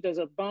conceived as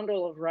a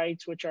bundle of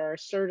rights which are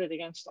asserted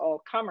against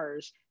all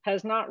comers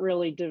has not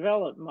really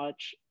developed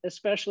much,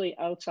 especially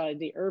outside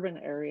the urban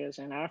areas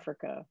in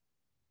Africa.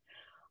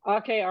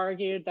 Ake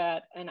argued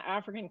that an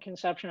African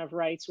conception of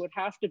rights would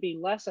have to be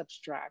less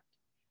abstract,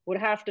 would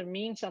have to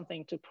mean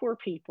something to poor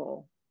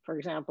people, for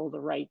example, the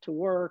right to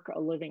work, a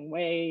living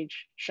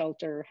wage,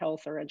 shelter,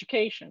 health, or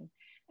education,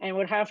 and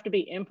would have to be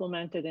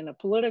implemented in a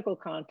political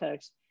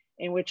context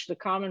in which the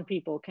common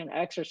people can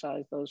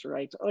exercise those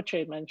rights.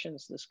 Oche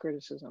mentions this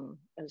criticism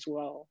as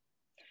well.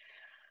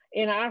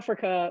 In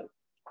Africa,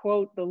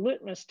 quote, the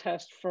litmus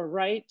test for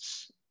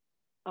rights,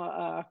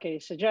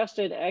 Ake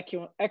suggested,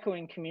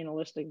 echoing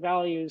communalistic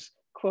values,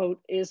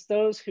 quote, is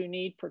those who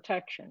need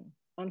protection.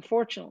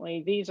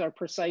 Unfortunately, these are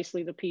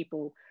precisely the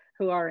people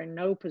who are in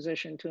no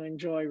position to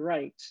enjoy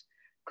rights.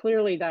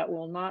 Clearly, that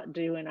will not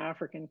do in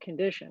African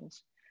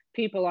conditions.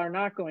 People are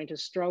not going to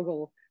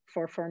struggle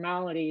for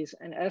formalities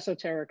and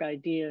esoteric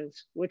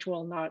ideas, which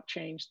will not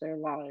change their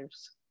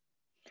lives.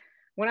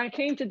 When I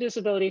came to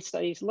disability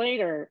studies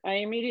later, I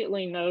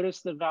immediately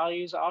noticed the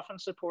values often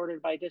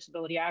supported by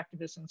disability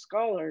activists and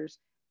scholars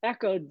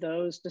echoed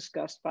those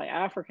discussed by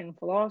African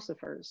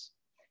philosophers.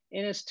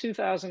 In his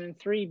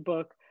 2003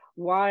 book,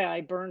 Why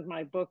I Burned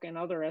My Book and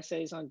Other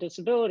Essays on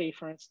Disability,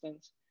 for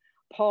instance,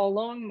 Paul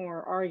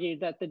Longmore argued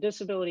that the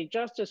disability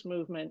justice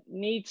movement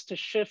needs to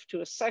shift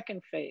to a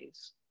second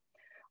phase.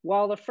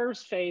 While the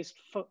first phase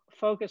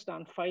focused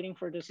on fighting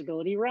for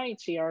disability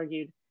rights, he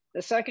argued,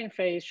 the second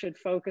phase should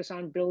focus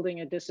on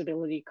building a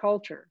disability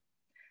culture.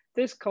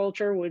 This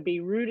culture would be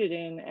rooted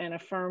in and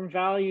affirm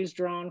values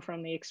drawn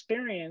from the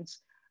experiences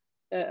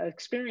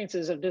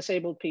of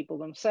disabled people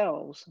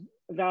themselves,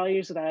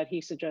 values that he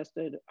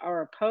suggested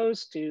are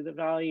opposed to the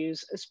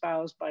values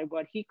espoused by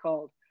what he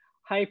called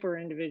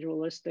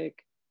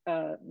hyper-individualistic,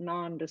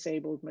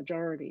 non-disabled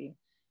majority.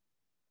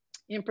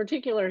 In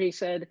particular, he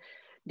said,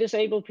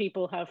 disabled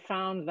people have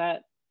found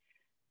that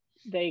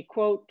they,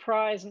 quote,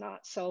 prize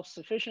not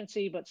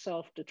self-sufficiency, but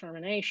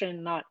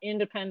self-determination, not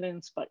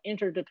independence, but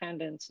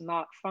interdependence,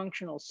 not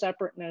functional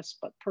separateness,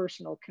 but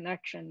personal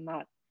connection,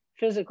 not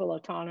physical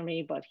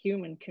autonomy, but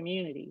human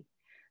community.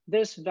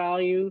 This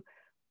value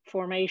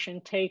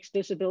formation takes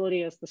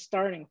disability as the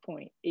starting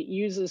point. It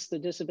uses the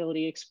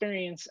disability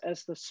experience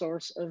as the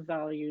source of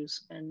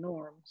values and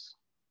norms.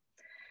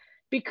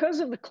 Because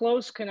of the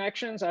close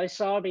connections I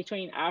saw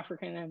between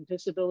African and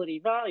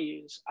disability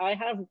values, I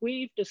have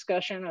weaved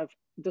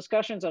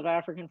discussions of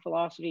African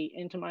philosophy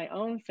into my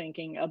own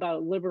thinking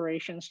about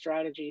liberation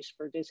strategies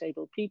for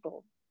disabled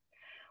people.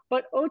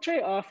 But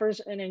Oche offers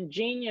an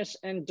ingenious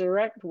and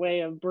direct way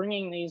of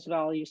bringing these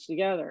values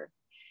together.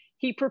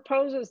 He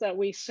proposes that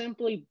we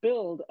simply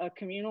build a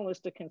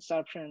communalistic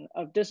conception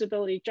of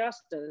disability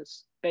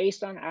justice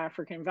based on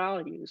African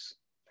values.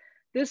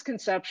 This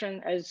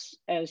conception, as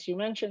you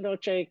mentioned,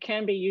 Oche,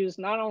 can be used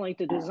not only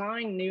to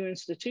design new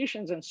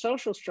institutions and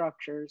social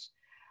structures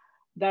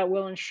that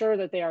will ensure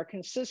that they are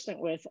consistent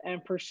with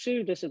and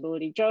pursue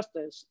disability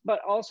justice,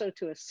 but also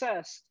to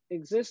assess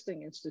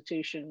existing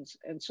institutions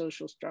and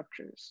social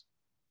structures.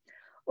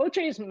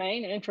 Oche's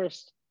main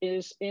interest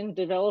is in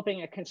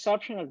developing a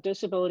conception of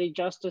disability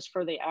justice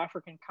for the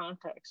African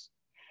context.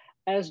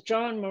 As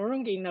John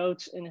Marungi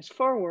notes in his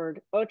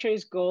foreword,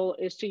 Oche's goal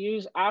is to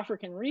use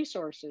African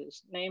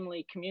resources,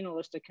 namely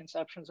communalistic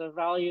conceptions of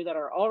value that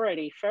are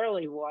already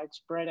fairly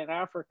widespread in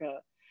Africa,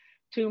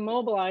 to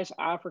mobilize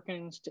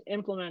Africans to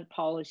implement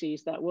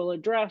policies that will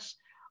address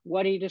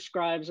what he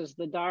describes as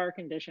the dire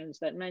conditions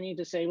that many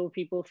disabled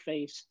people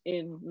face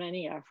in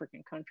many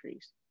African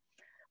countries.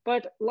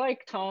 But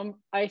like Tom,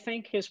 I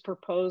think his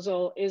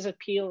proposal is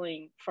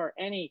appealing for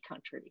any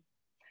country.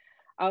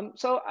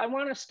 So I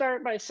want to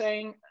start by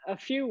saying a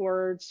few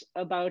words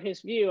about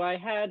his view. I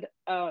had,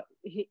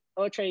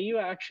 Oche, you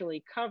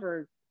actually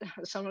covered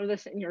some of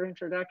this in your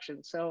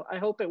introduction, so I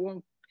hope it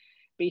won't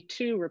be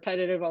too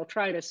repetitive. I'll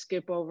try to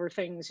skip over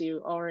things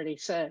you already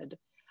said.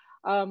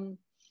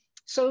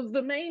 So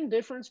the main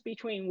difference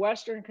between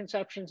Western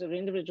conceptions of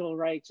individual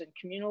rights and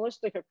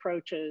communalistic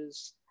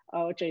approaches,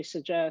 Oche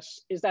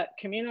suggests, is that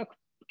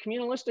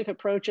communalistic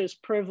approaches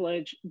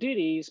privilege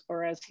duties,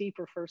 or as he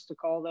prefers to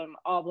call them,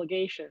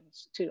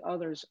 obligations to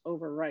others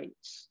over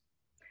rights.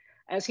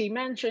 As he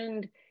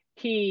mentioned,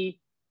 he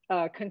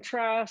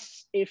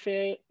contrasts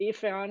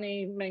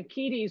Ifeani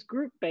Menkiti's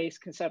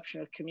group-based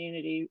conception of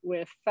community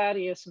with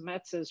Thaddeus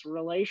Metz's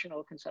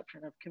relational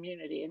conception of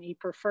community, and he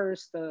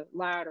prefers the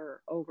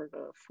latter over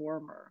the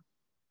former.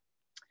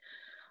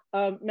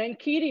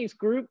 Menkiti's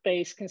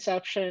group-based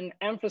conception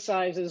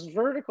emphasizes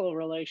vertical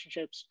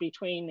relationships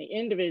between the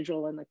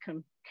individual and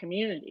the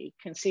community,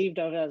 conceived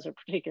of as a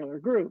particular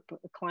group,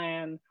 a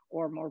clan,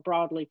 or more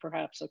broadly,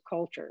 perhaps a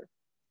culture.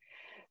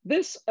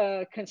 This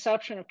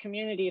conception of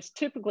community is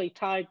typically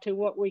tied to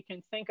what we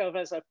can think of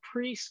as a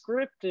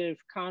prescriptive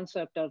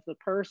concept of the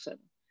person.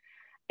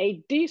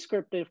 A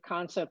descriptive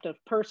concept of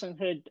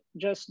personhood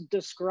just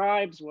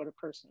describes what a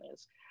person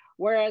is,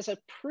 whereas a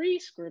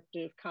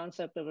prescriptive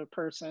concept of a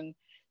person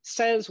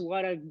says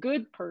what a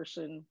good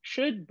person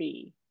should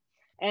be.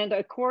 And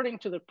according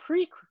to the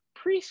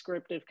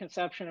prescriptive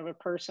conception of a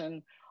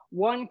person,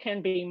 one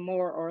can be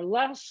more or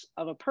less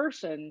of a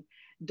person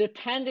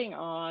depending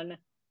on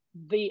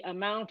the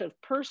amount of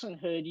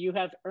personhood you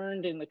have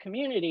earned in the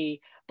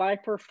community by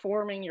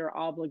performing your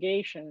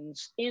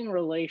obligations in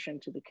relation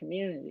to the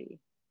community.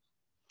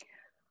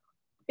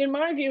 In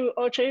my view,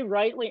 Oche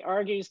rightly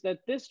argues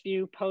that this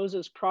view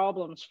poses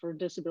problems for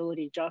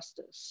disability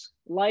justice,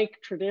 like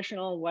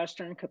traditional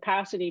Western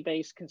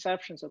capacity-based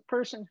conceptions of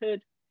personhood,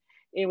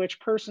 in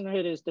which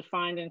personhood is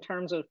defined in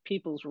terms of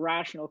people's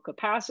rational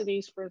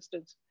capacities, for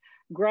instance,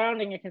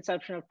 grounding a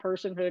conception of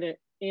personhood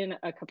in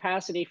a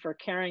capacity for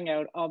carrying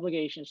out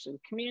obligations to the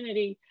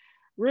community,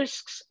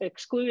 risks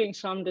excluding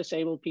some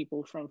disabled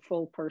people from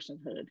full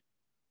personhood.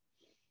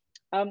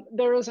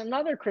 There is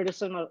another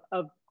criticism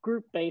of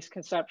group-based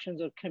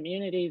conceptions of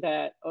community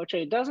that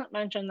Oche doesn't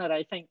mention that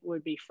I think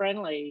would be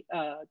friendly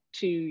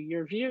to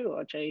your view,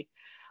 Oche.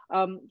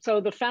 So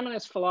the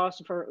feminist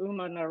philosopher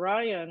Uma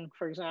Narayan,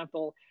 for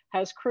example,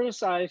 has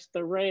criticized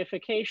the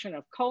reification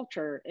of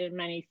culture in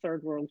many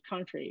third world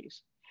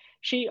countries.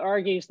 She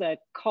argues that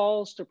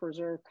calls to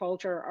preserve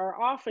culture are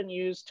often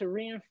used to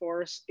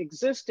reinforce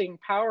existing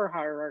power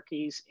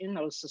hierarchies in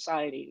those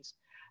societies,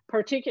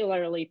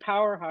 particularly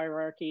power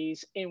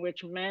hierarchies in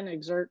which men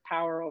exert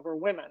power over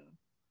women.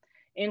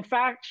 In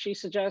fact, she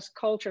suggests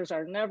cultures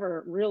are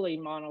never really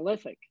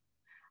monolithic.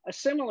 A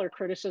similar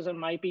criticism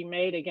might be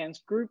made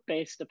against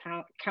group-based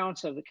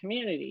accounts of the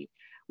community,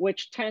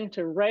 which tend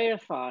to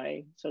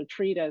reify, so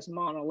treat as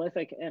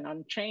monolithic and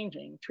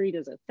unchanging, treat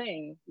as a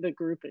thing, the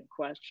group in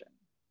question.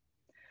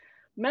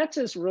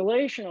 Metz's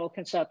relational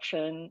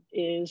conception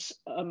is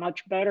a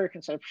much better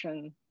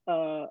conception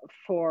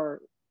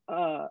for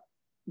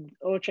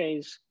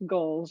Oche's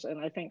goals, and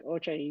I think,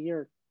 Oche,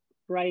 you're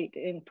right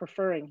in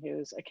preferring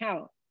his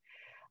account.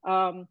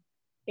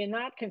 In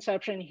that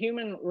conception,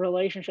 human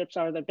relationships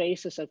are the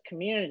basis of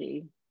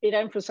community. It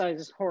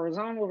emphasizes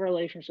horizontal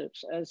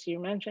relationships, as you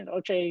mentioned,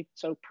 Oche,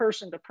 so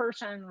person to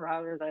person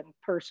rather than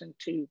person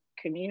to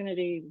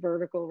community,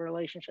 vertical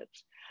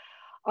relationships.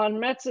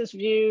 On Metz's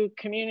view,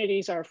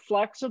 communities are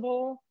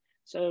flexible,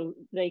 So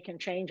they can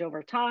change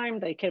over time,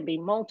 they can be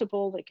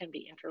multiple, they can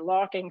be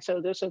interlocking.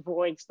 So this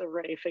avoids the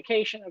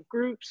reification of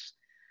groups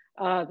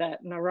that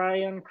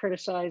Narayan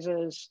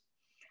criticizes.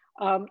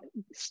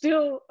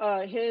 Still,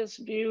 his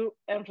view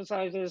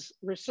emphasizes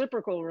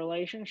reciprocal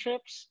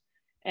relationships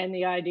and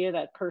the idea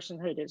that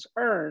personhood is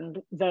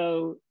earned,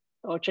 though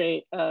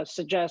Oche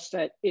suggests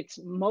that it's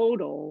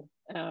modal.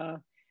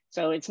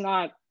 So it's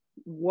not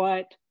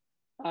what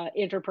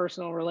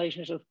interpersonal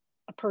relationship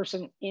a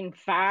person in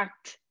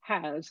fact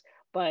has,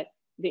 but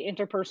the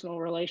interpersonal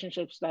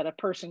relationships that a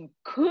person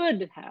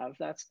could have.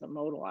 That's the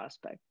modal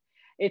aspect.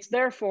 It's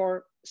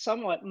therefore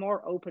somewhat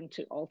more open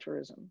to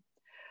altruism.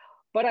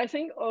 But I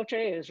think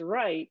Oche is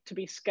right to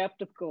be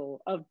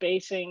skeptical of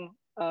basing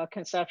a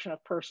conception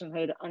of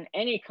personhood on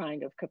any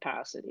kind of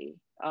capacity.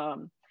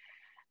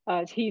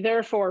 He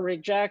therefore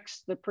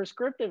rejects the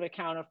prescriptive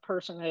account of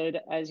personhood,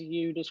 as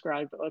you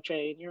described,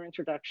 Oche, in your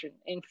introduction,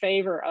 in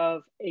favor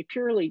of a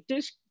purely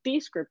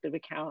descriptive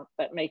account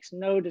that makes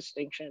no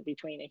distinction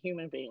between a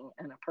human being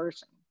and a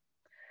person.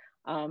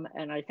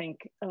 And I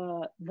think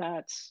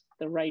that's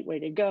the right way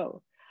to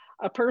go.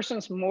 A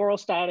person's moral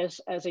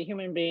status as a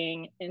human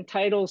being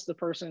entitles the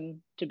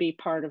person to be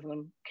part of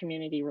the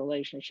community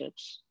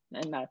relationships,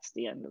 and that's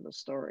the end of the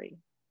story.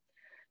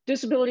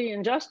 Disability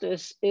and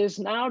justice is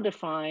now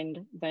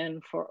defined then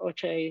for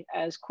Oche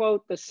as,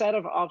 quote, the set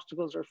of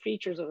obstacles or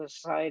features of a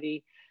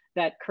society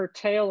that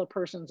curtail a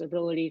person's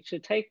ability to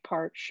take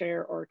part,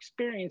 share, or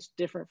experience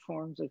different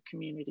forms of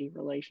community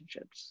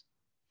relationships.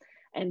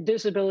 And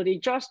disability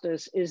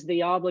justice is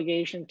the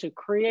obligation to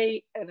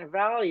create and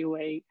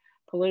evaluate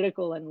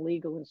political and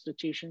legal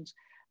institutions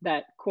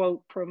that,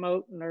 quote,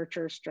 promote,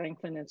 nurture,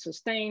 strengthen, and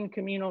sustain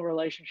communal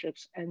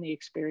relationships and the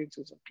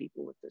experiences of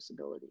people with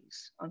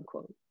disabilities,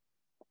 unquote.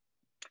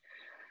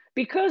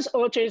 Because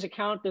Oche's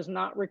account does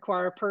not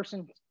require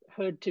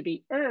personhood to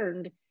be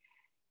earned,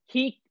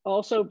 he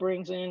also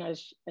brings in,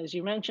 as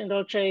you mentioned,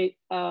 Oche,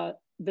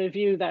 the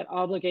view that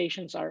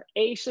obligations are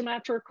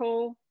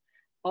asymmetrical,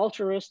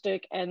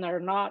 altruistic, and they're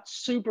not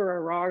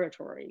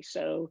supererogatory.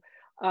 So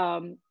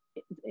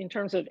in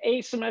terms of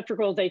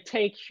asymmetrical, they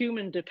take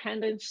human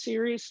dependence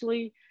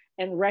seriously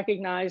and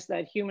recognize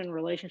that human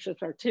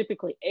relationships are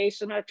typically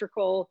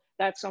asymmetrical.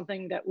 That's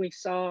something that we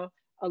saw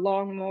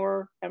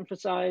Longmore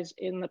emphasize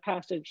in the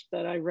passage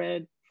that I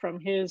read from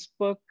his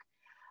book.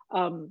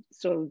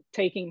 So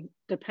taking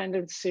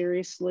dependence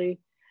seriously.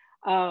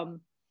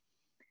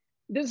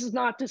 This is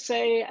not to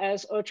say,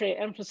 as Oche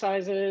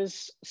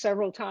emphasizes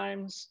several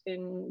times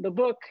in the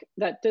book,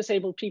 that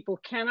disabled people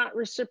cannot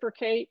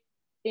reciprocate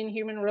in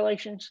human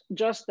relations,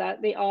 just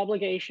that the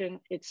obligation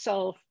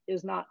itself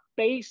is not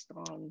based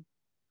on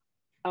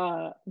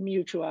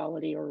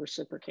mutuality or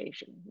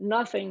reciprocation.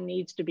 Nothing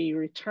needs to be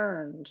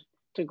returned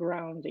to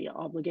ground the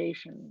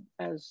obligation,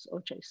 as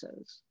Oche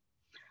says.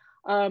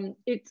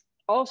 It's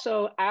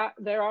also,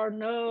 there are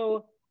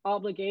no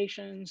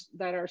obligations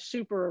that are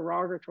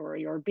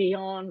supererogatory or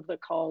beyond the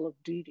call of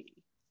duty.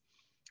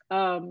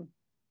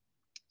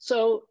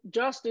 So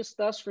justice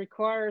thus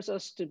requires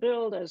us to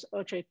build, as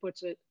Oche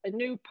puts it, a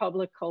new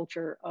public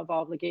culture of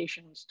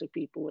obligations to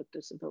people with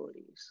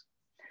disabilities.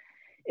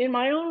 In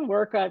my own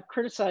work, I've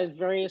criticized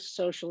various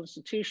social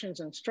institutions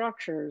and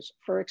structures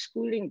for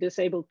excluding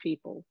disabled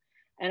people,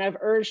 and I've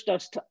urged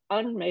us to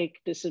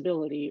unmake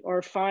disability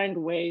or find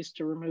ways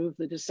to remove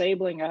the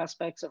disabling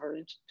aspects of our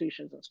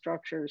institutions and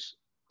structures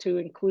to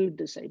include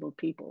disabled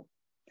people.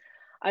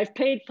 I've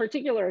paid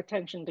particular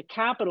attention to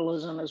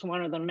capitalism as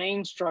one of the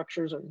main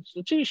structures or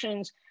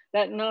institutions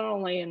that not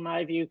only, in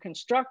my view,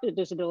 constructed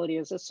disability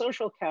as a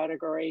social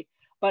category,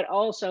 but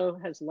also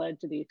has led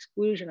to the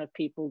exclusion of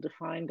people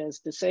defined as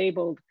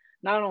disabled,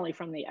 not only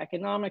from the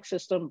economic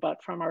system,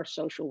 but from our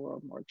social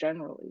world more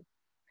generally.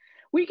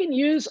 We can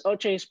use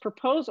Oche's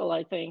proposal,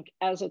 I think,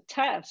 as a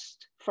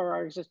test for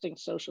our existing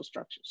social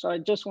structure. So I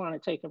just want to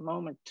take a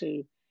moment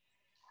to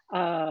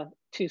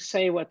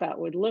say what that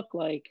would look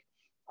like.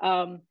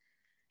 In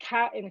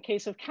the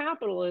case of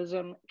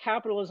capitalism,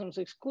 capitalism's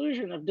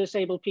exclusion of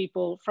disabled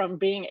people from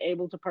being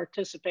able to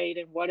participate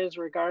in what is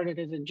regarded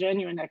as a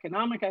genuine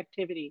economic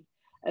activity,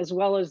 as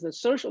well as the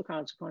social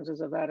consequences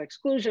of that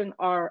exclusion,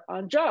 are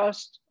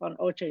unjust on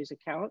Oche's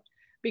account,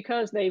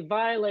 because they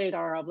violate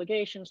our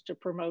obligations to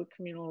promote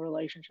communal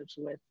relationships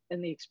with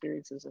and the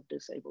experiences of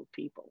disabled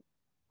people.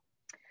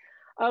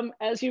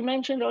 As you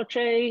mentioned,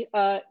 Oche,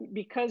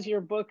 because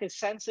your book is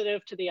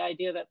sensitive to the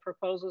idea that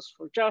proposals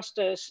for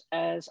justice,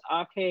 as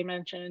Ake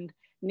mentioned,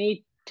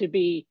 need to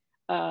be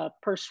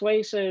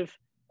persuasive,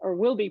 or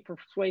will be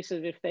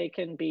persuasive if they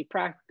can be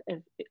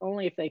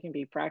only if they can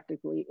be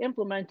practically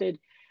implemented.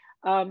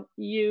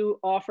 You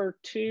offer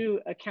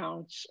two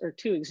accounts or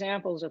two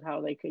examples of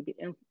how they could be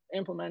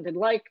implemented,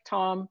 like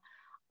Tom.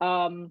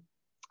 One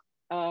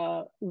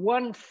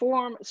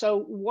form, so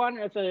one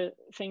of the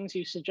things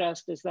you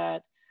suggest is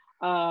that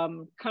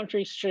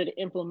countries should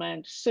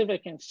implement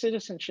civic and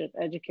citizenship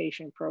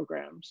education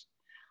programs.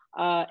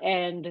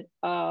 And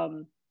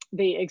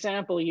the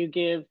example you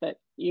give that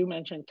you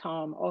mentioned,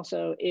 Tom,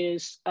 also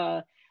is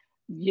that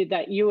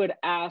you would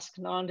ask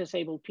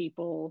non-disabled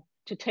people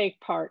to take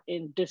part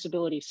in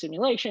disability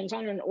simulations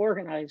on an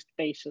organized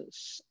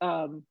basis.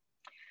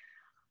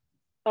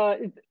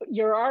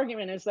 Your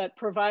argument is that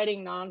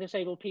providing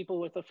non-disabled people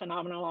with a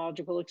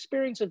phenomenological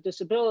experience of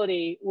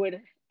disability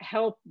would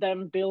help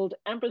them build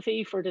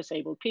empathy for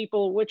disabled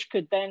people, which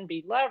could then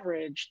be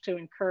leveraged to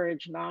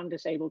encourage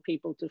non-disabled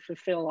people to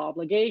fulfill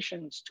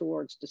obligations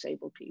towards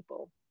disabled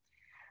people.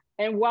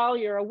 And while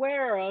you're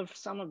aware of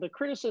some of the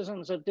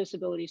criticisms of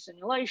disability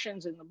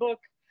simulations in the book,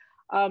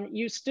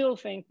 you still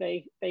think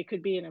they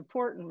could be an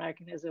important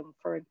mechanism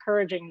for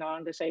encouraging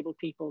non-disabled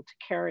people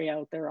to carry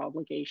out their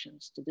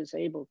obligations to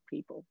disabled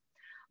people.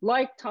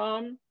 Like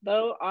Tom,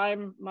 though,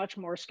 I'm much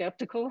more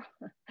skeptical.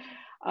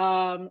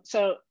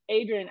 So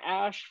Adrian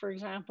Ash, for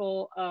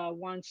example,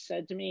 once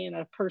said to me in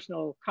a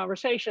personal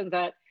conversation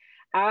that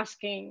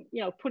asking,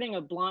 putting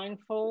a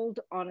blindfold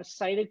on a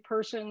sighted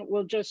person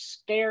will just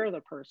scare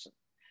the person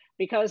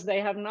because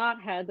they have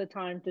not had the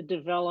time to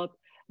develop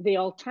the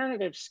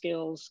alternative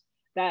skills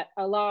that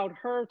allowed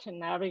her to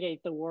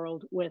navigate the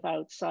world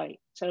without sight.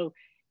 So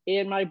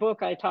in my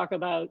book, I talk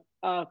about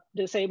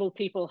disabled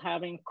people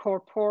having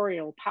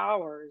corporeal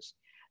powers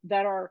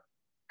that are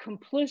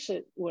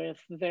complicit with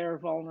their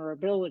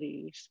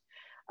vulnerabilities.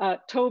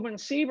 Tobin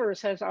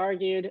Siebers has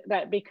argued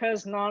that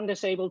because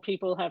non-disabled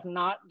people have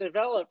not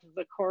developed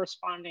the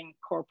corresponding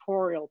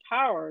corporeal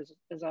powers,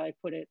 as I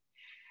put it,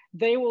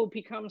 they will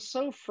become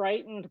so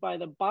frightened by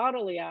the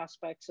bodily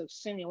aspects of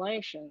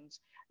simulations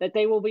that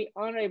they will be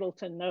unable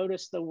to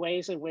notice the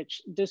ways in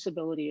which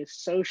disability is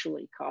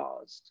socially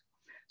caused.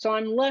 So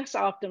I'm less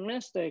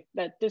optimistic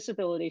that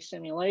disability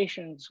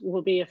simulations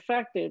will be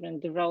effective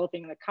in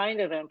developing the kind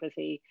of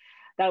empathy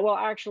that will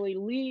actually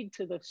lead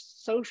to the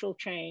social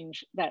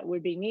change that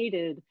would be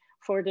needed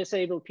for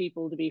disabled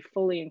people to be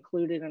fully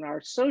included in our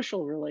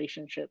social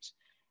relationships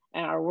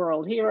and our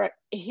world. Here,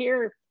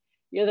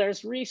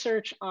 there's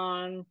research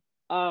on,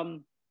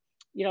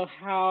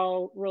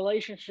 how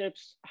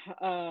relationships,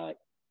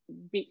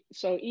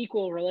 so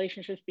equal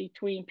relationships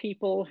between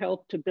people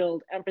help to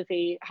build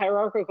empathy.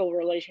 Hierarchical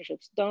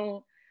relationships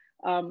don't.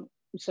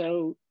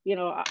 So,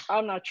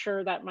 I'm not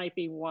sure that might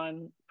be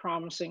one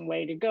promising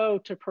way to go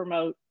to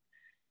promote.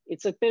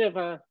 It's a bit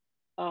of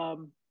a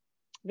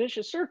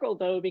vicious circle,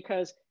 though,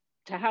 because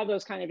to have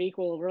those kind of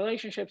equal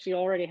relationships, you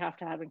already have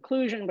to have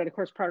inclusion. But of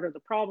course, part of the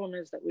problem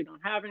is that we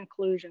don't have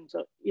inclusion.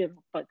 So,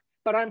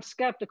 but I'm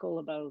skeptical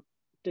about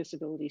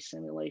disability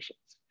simulations.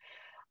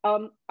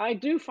 I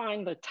do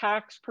find the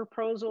tax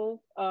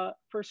proposal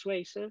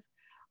persuasive.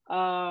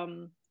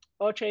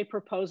 Oche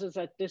proposes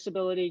that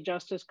disability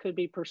justice could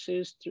be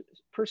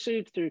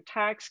pursued through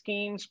tax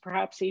schemes,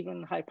 perhaps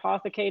even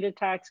hypothecated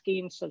tax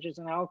schemes, such as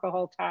an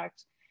alcohol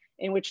tax,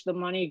 in which the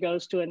money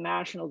goes to a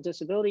national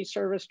disability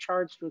service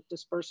charged with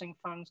dispersing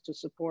funds to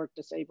support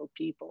disabled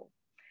people.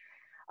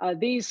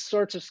 These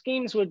sorts of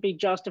schemes would be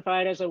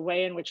justified as a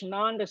way in which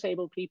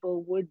non-disabled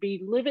people would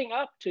be living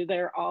up to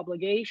their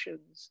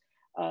obligations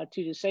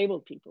to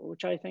disabled people,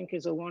 which I think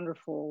is a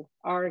wonderful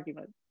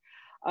argument.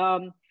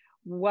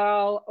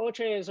 While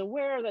Oche is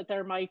aware that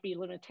there might be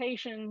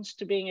limitations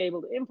to being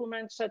able to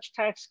implement such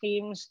tax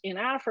schemes in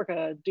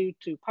Africa due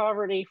to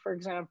poverty, for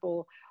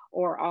example,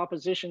 or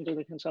opposition to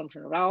the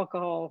consumption of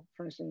alcohol,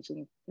 for instance,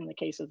 in the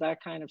case of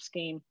that kind of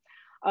scheme,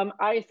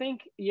 I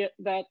think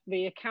that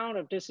the account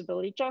of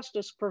disability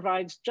justice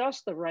provides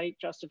just the right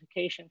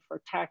justification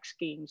for tax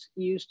schemes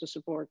used to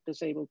support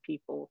disabled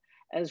people,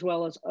 as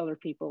well as other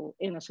people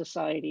in a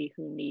society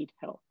who need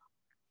help.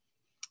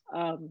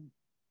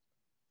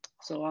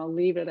 So I'll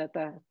leave it at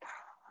that.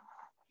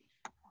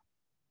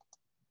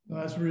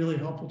 Well, that's really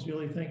helpful,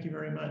 Julie. Thank you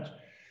very much.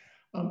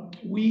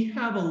 We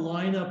have a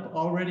lineup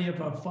already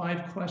of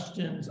 5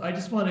 questions. I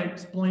just want to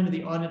explain to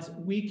the audience,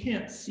 we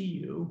can't see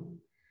you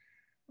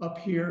up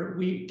here.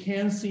 We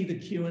can see the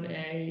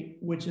Q&A,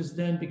 which is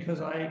then,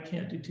 because I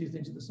can't do 2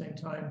 things at the same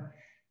time,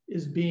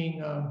 is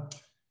being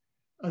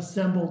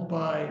assembled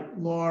by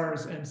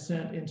Lars and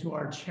sent into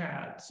our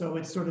chat. So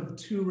it's sort of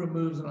 2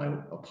 removes, and I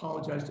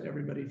apologize to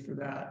everybody for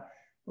that.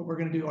 But we're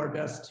going to do our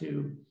best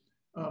to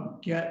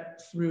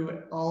get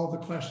through all of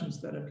the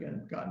questions that have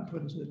gotten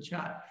put into the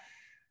chat.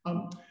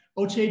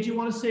 Oche, do you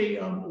want to say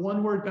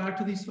 1 word back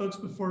to these folks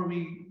before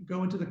we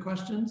go into the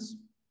questions?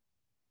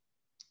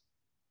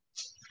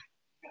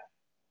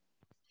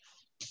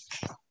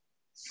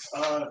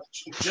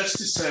 Just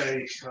to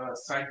say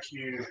thank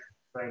you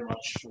very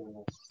much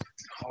for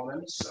the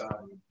comments.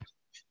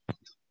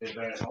 They're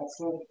very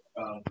helpful,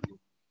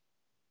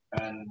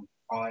 and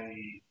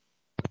I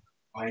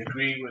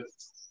agree with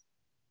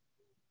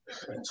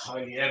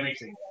entirely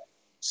everything you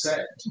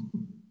said.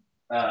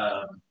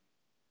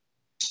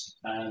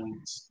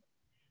 And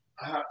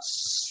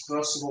perhaps,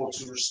 first of all,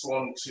 to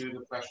respond to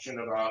the question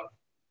about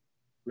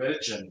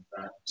religion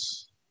that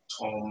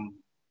Tom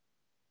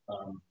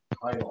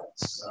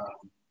highlights.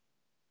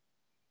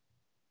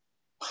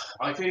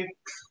 I think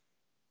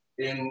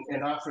in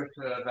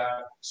Africa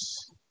that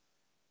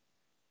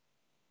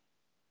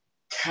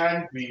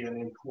can be an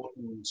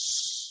important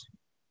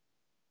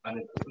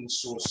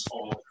source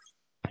of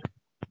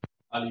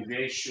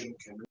alleviation,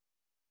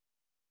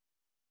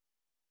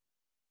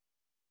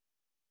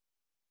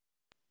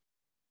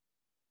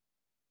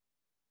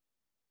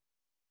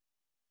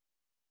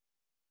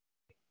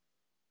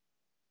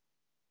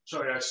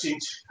 sorry, I seem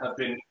to have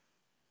been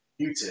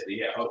muted.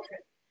 Yeah, okay.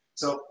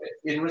 So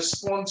in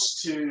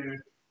response to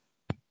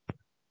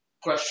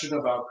question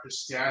about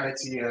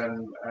Christianity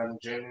and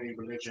generally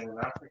religion in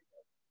Africa,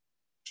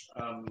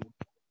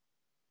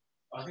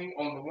 I think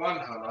on the one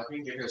hand, I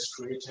think it has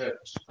created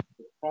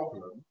a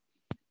problem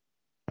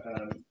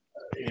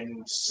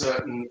in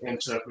certain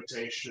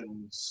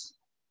interpretations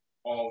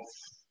of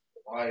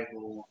the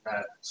Bible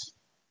that,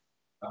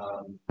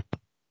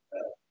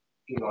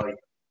 you know,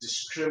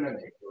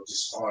 discriminate or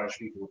disparage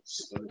people with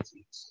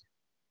disabilities.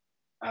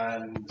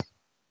 And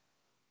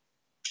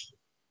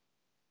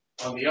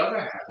on the other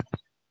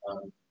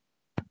hand,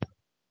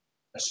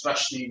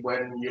 especially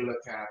when you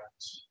look at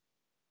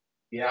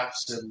the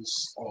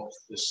absence of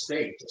the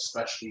state,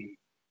 especially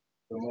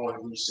the more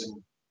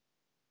recent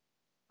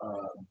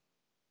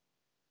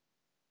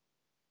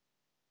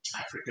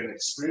African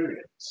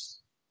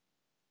experience,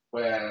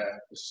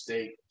 where the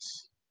state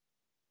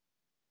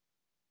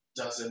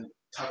doesn't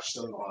touch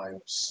the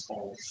lives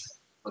of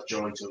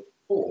majority of the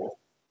poor,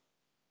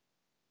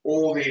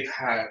 all they've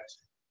had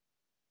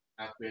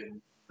have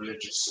been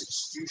religious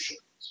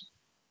institutions.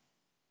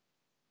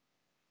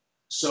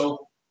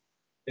 So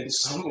in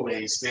some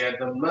ways, they're at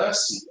the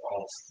mercy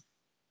of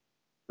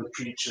the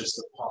preachers,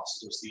 the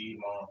pastors, the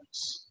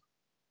imams,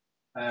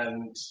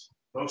 and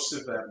most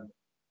of them,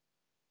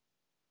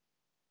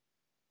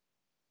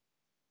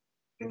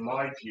 in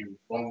my view,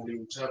 wrongly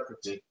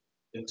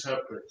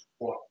interpret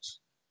what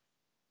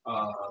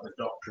the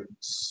doctrines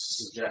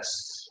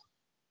suggest,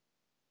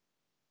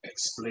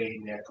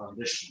 explain their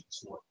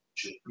conditions, what it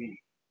should be.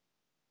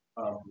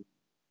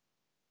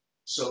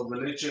 So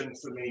religion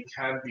for me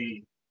can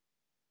be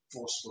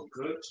force for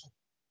good,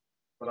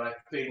 but I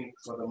think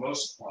for the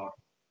most part,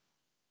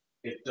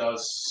 it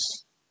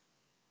does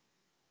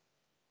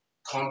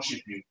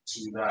contribute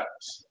to that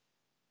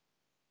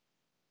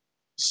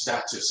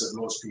status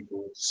of most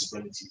people with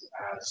disabilities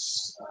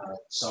as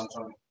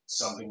sometimes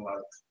something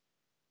like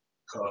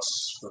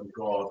curse from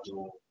God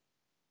or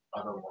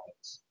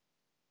otherwise.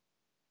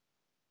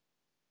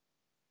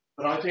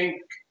 But I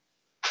think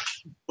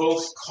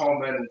both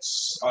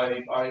comments,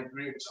 I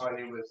agree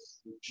entirely with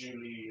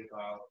Julie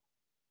about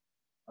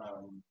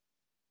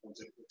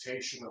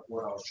interpretation of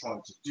what I was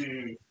trying to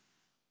do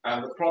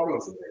and the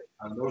problems with it.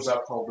 And those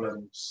are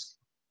problems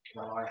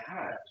that I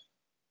had.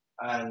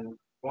 And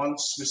one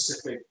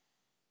specific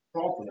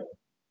problem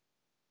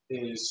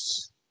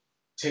is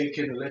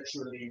taking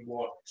literally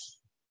what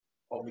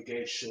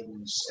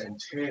obligations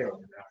entail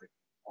in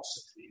African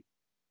philosophy,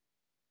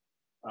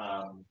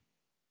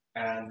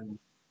 and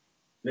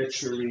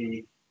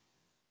literally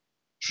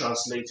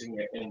translating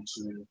it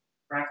into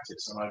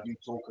practice. And I do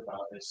talk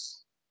about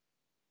this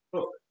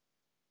book.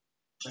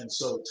 And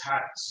so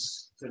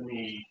tax, for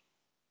me,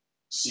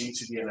 seemed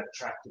to be an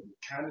attractive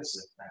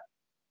mechanism that,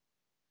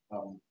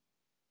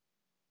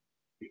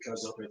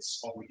 because of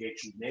its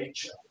obligatory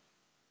nature,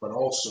 but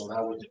also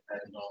that would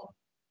depend on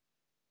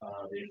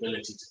the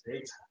ability to pay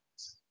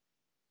tax.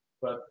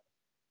 But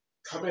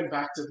coming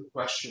back to the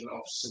question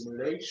of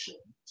simulation,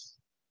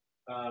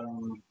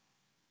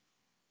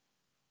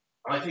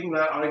 I think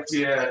that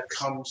idea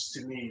comes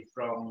to me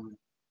from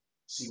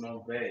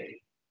Simone Weil,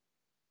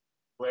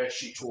 where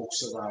she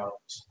talks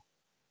about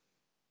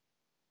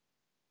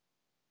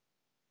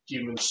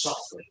human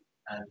suffering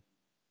and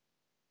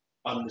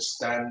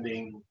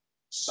understanding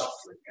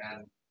suffering.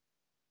 And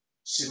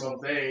Simone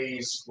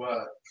Weil's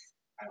work,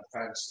 and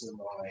thanks to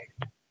my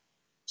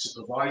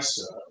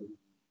supervisor,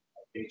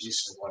 AG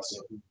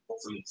supervisor, who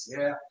hopefully is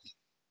here,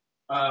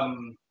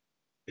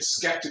 is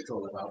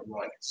skeptical about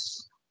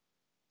rights.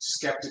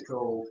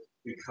 Skeptical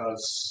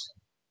because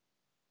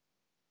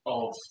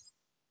of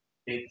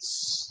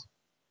its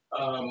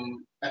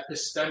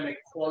epistemic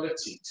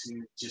quality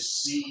to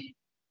see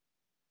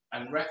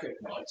and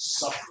recognize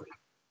suffering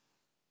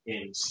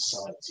in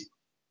society.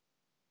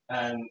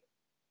 And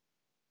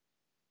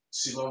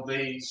Simone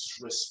Weil's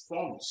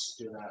response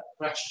to that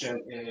question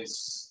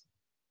is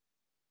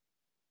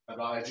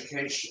about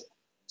education.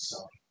 So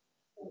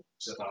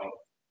it's about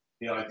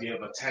the idea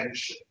of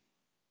attention.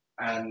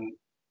 And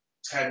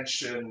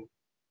attention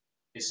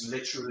is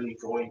literally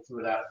going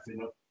through that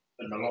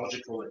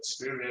phenomenological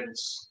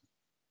experience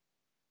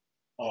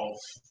of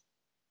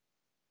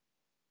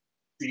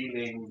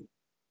feeling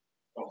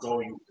or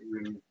going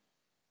through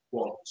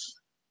what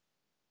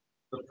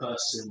the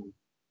person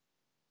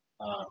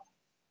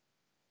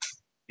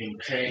in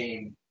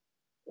pain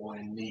or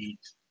in need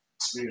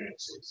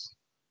experiences.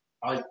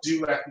 I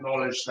do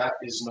acknowledge that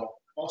is not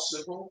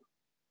possible,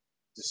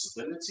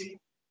 disability,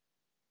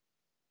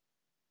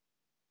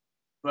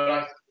 but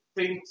I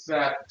think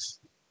that,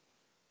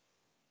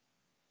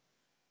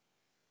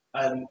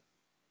 and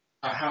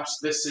perhaps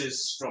this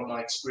is from my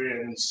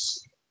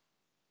experience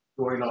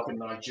growing up in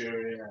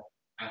Nigeria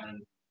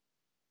and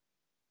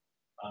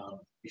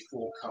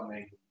before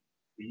coming to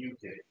the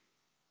UK,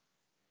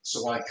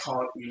 so I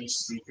can't really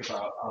speak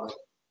about other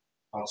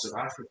parts of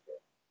Africa,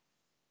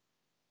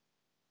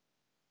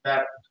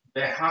 that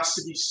there has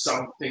to be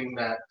something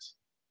that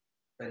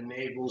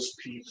enables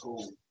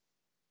people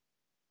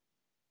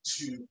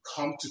to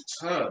come to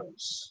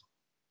terms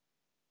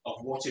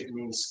of what it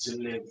means to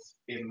live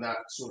in that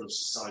sort of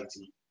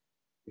society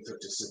with a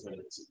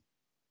disability.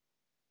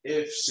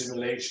 If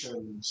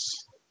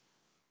simulations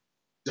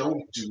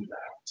don't do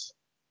that,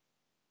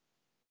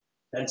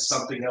 then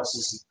something else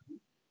is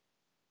needed.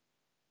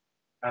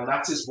 And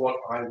that is what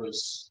I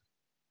was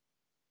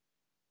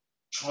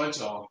trying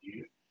to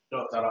argue,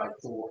 not that I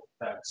thought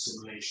that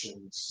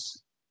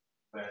simulations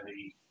were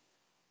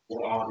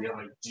or are the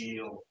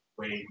ideal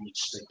way in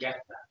which to get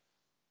that.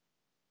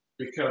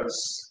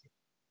 Because,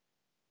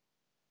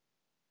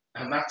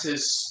 and that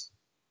is,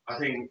 I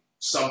think,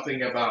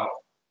 something about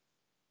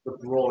the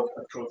broad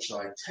approach that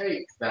I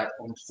take that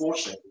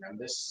unfortunately, and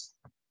this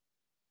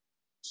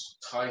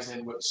ties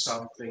in with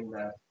something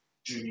that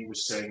Julie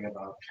was saying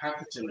about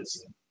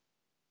capitalism,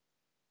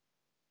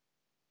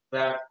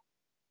 that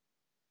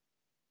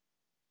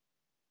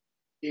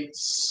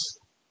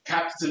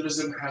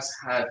capitalism has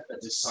had a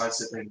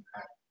decisive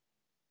impact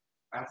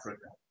on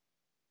Africa.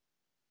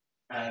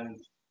 And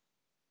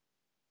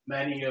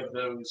many of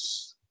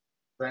those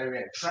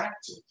very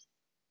attractive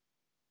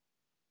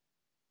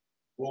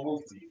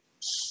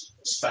worldviews,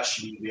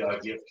 especially the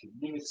idea of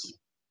community,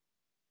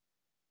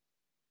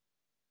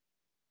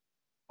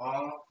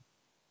 are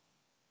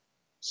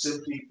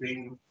simply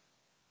being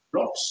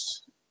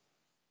lost.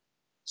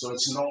 So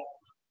it's not,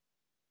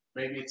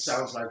 maybe it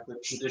sounds like the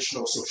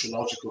traditional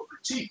sociological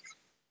critique,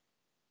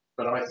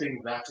 but I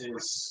think that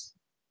is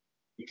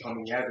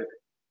becoming evident.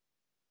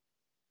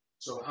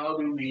 So how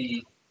do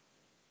we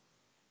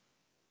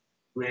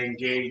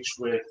engage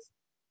with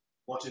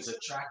what is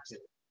attractive?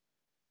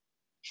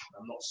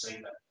 I'm not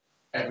saying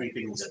that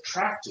everything is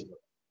attractive,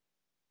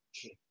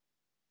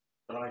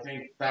 but I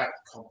think that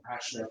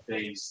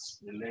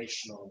compassionate-based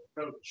relational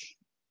approach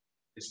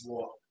is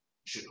what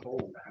should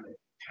hold, and it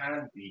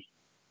can be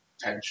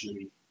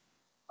potentially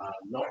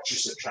not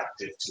just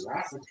attractive to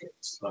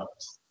Africans, but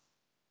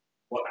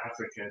what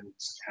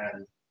Africans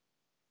can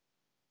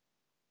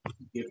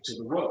give to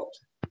the world.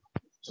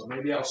 So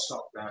maybe I'll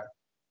stop that.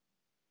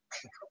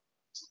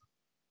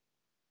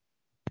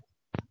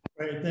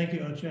 Great, thank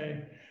you,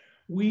 Oche.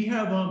 We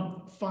have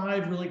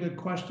 5 really good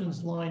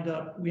questions lined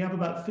up. We have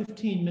about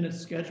 15 minutes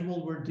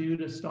scheduled. We're due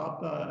to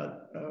stop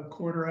a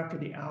quarter after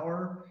the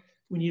hour.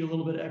 We need a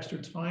little bit of extra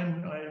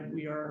time.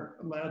 We are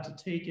allowed to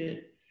take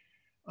it.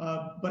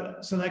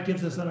 But so that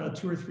gives us, I don't know,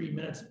 2 or 3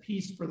 minutes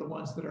apiece for the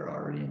ones that are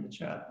already in the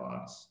chat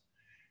box.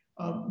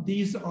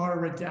 These are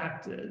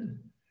redacted.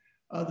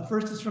 The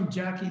first is from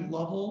Jackie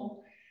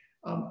Lovell.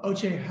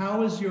 Oche,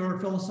 how is your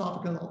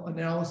philosophical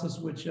analysis,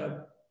 which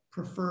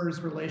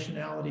prefers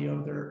relationality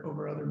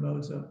over other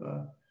modes of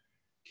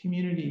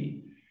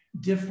community,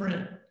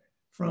 different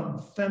from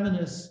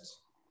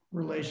feminist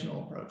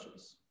relational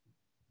approaches,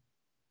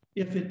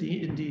 if it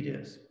indeed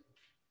is?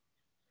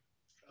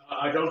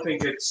 I don't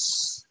think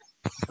it's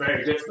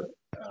very different.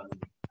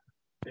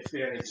 If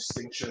there are any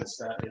distinctions,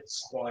 that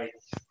it's quite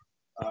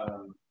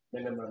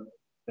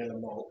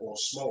minimal or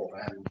small.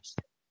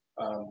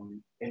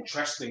 And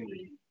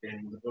interestingly,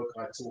 in the book,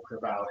 I talk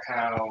about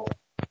how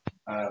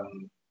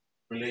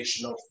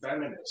relational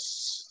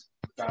feminists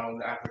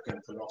found African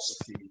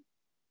philosophy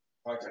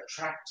quite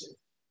attractive,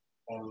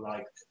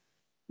 unlike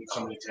the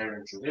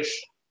communitarian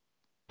tradition.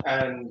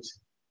 And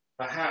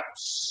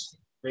perhaps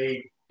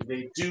they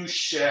do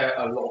share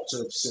a lot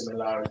of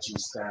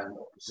similarities than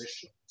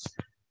oppositions.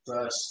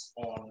 First,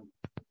 on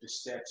the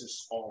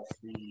status of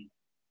the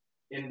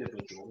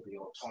individual, the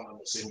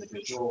autonomous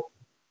individual,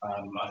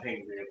 I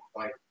think they're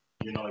quite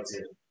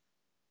united,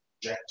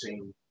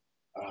 rejecting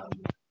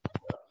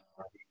the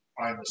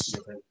primacy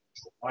of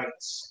individual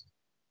rights.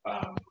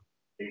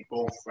 They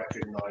both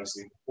recognize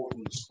the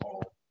importance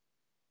of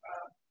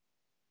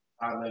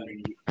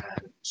family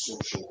and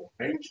social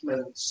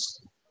arrangements,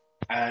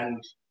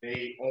 and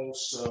they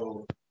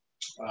also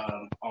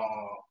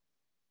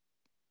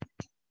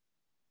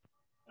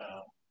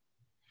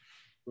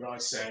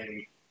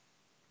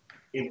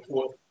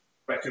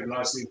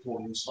recognize the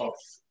importance of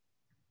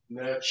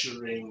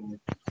nurturing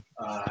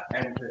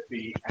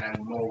empathy and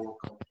moral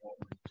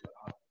conformity to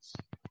others.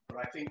 But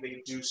I think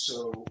they do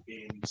so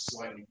in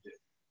slightly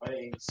different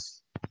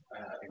ways.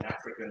 In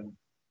African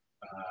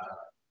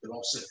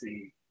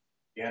philosophy,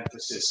 the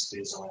emphasis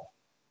is on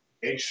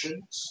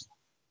patience,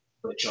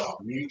 which are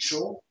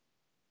mutual,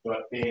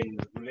 but in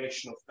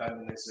relational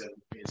feminism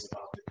is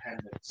about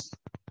dependency,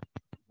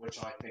 which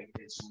I think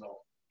is not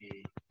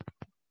a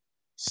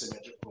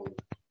symmetrical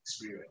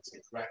experience.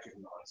 It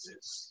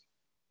recognizes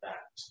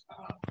that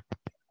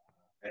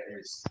there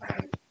is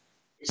an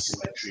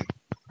asymmetry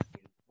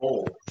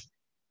involved.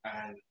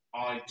 And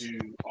I do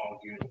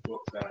argue in the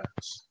book that,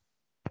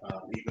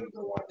 even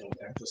though I don't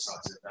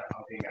emphasize it, that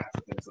I think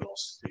African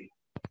philosophy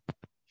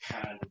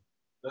can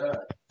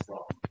learn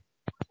from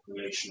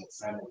relational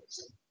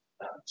feminism in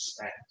that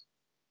respect.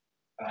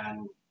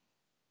 And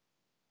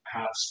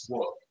perhaps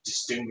what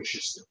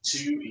distinguishes the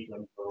two,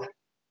 even though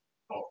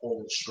not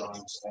all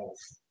strands of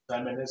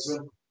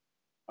feminism,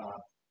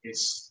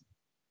 is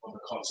on the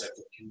concept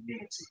of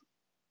community.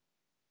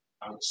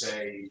 I would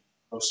say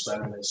most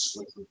feminists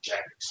would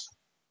reject,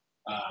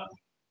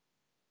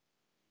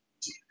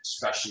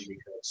 especially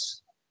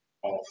because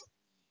of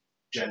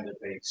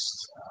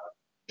gender-based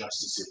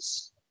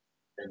justices.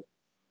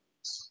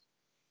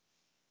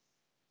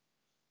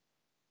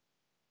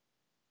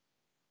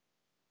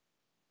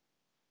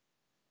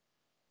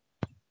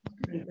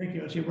 Great, thank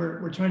you, Oche.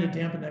 We're trying to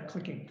dampen that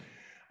clicking.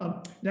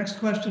 Next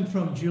question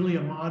from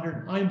Julia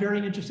Modern. I'm very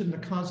interested in the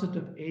concept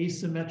of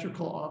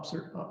asymmetrical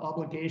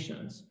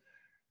obligations.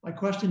 My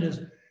question is,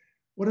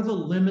 what are the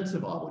limits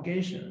of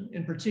obligation?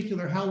 In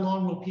particular, how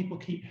long will people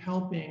keep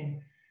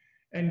helping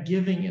and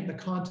giving in the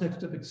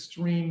context of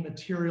extreme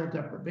material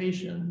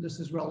deprivation? This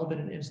is relevant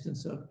in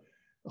instance of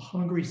the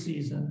hungry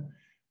season,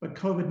 but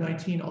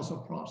COVID-19 also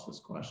prompts this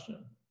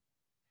question.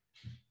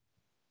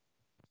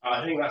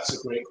 I think that's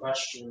a great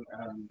question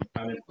and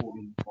an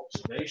important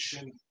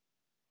observation.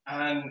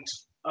 And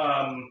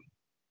I'm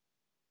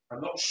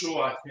not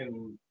sure I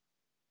can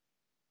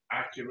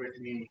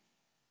accurately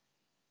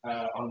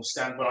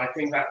understand, but I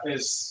think that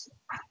is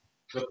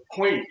the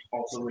point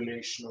of the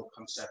relational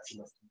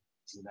conception of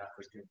in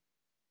African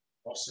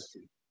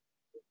philosophy,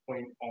 the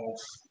point of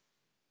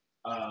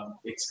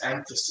its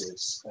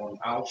emphasis on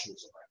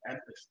altruism and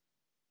empathy,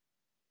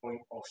 the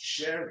point of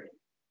sharing.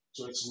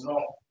 So it's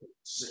not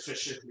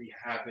sufficiently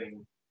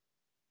having,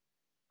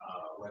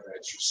 whether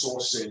it's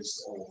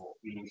resources or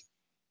being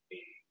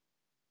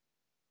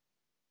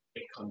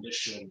a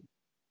condition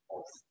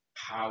of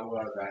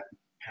power that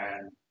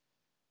can,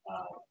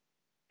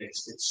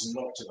 it's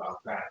not about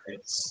that.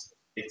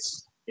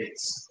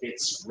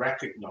 It's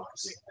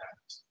recognizing that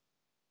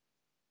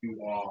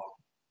you are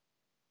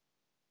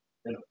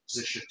in a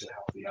position to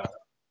help the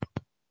other,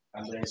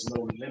 and there's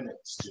no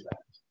limits to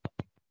that.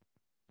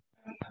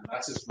 And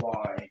that is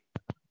why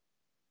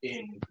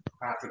in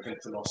African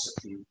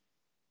philosophy,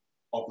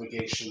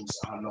 obligations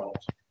are not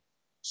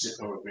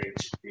supererogatory,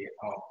 they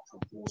are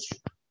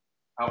compulsory.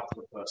 Help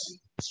the person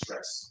in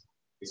stress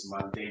is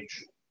mandatory.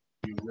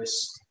 You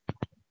risk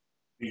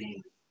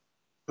being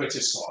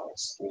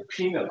criticized or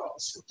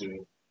penalized for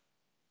doing,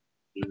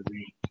 you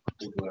read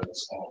the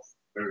words of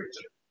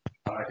Virgil.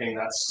 And I think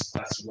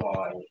that's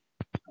why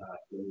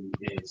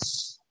it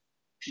is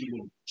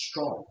feeling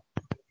strong.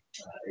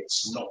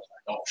 It's not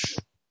an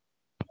option.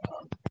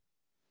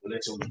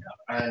 Literally,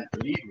 and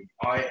believe me,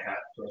 I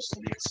have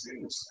personally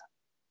experienced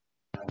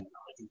that. And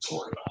I can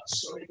talk about a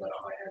story, but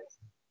I have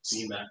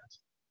seen that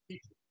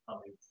people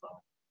coming from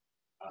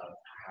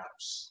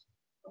perhaps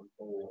a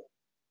more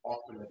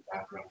opulent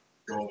background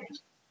going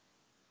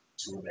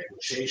to a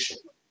negotiation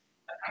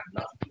and had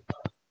nothing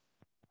done.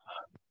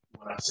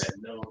 When I said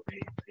no,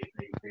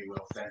 they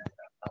were offended.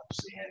 That was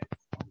the end of the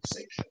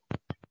conversation.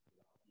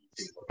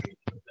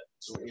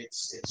 So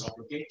it's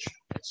obligation.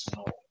 It's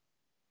not.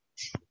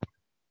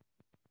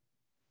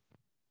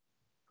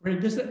 Great.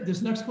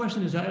 This next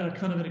question is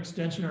kind of an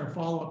extension or a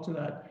follow-up to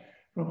that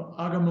from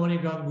Agamoni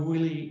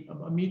Ganguili.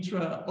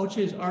 Amitra,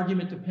 Oche's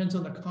argument depends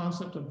on the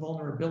concept of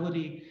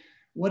vulnerability.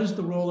 What is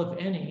the role, if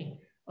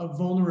any, of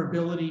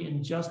vulnerability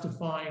in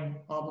justifying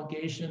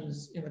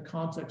obligations in the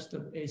context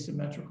of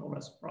asymmetrical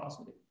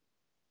reciprocity?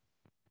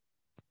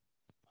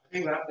 I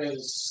think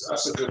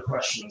that's a good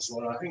question as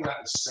well. I think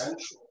that is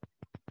central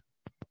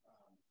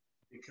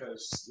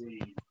because the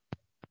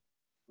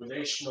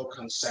relational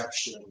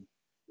conception,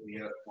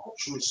 the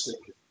altruistic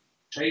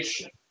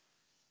interpretation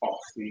of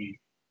the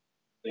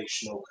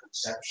relational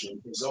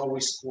conception is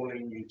always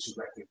calling you to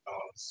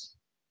recognize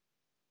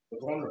the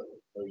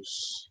vulnerable,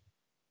 those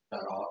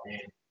that are in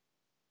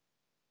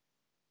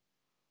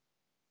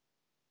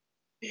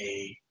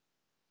a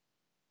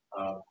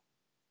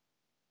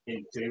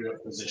inferior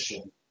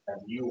position than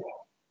you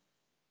are.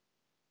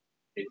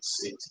 It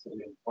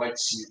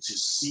invites you to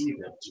see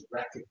them, to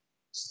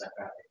recognize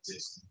that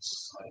exists in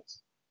society.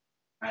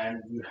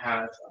 And you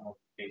have an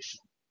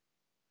obligation,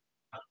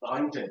 a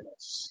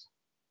bindedness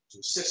to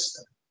assist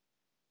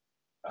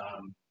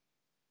them.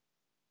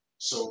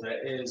 So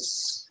there is,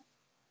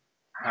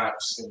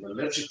 perhaps in the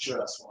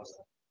literature as far as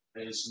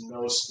there is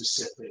no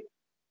specific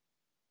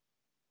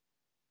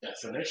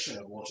definition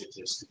of what it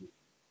is to be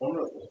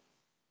vulnerable,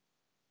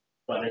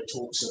 but it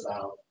talks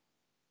about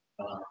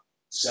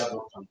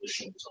several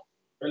conditions of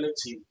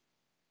vulnerability,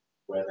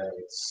 whether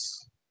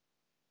it's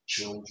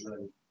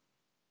children,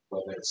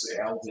 whether it's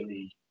the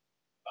elderly,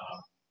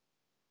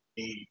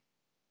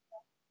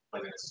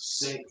 whether it's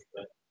the sick.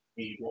 But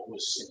what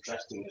was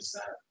interesting is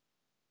that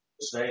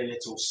there's very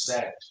little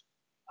said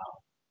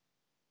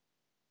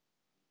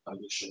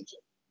conditions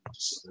of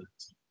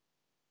disability.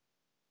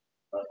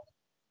 But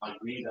I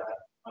agree that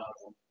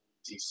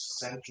it is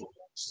central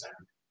to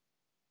understand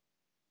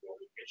the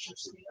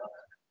obligations of the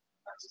other.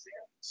 That is the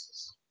emphasis.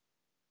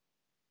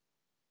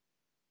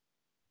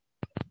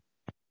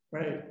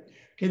 Right.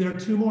 Okay, there are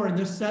two more in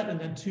this set and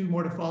then two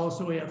more to follow,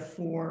 so we have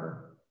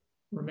 4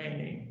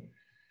 remaining.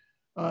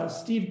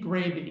 Steve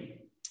Gravy.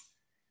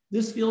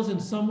 This feels in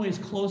some ways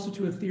closer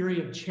to a theory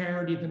of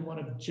charity than one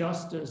of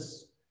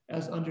justice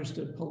as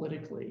understood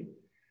politically.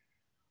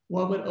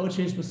 What would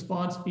Oche's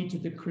response be to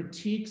the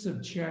critiques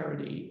of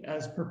charity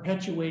as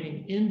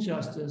perpetuating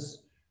injustice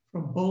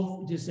from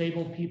both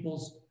disabled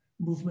people's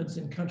movements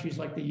in countries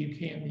like the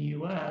UK and the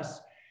US,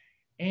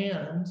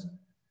 and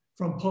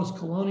from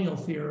post-colonial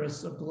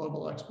theorists of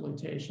global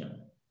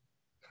exploitation?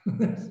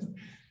 Yeah,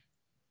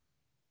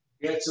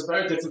 it's a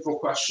very difficult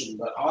question,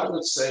 but I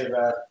would say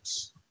that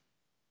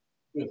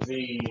with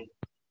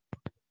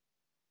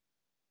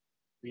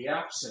the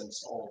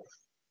absence of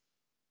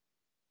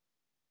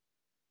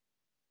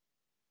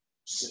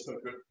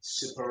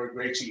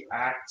supererogatory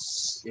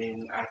acts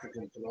in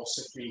African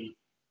philosophy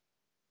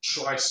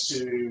tries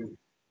to,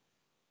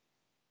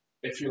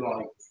 if you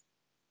like,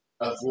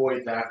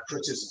 avoid that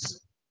criticism.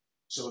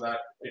 So that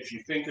if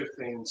you think of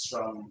things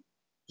from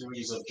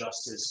theories of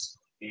justice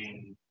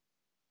in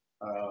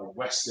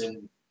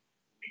Western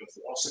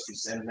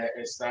philosophies, then there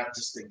is that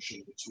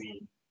distinction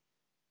between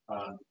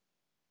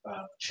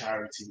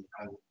charity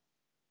and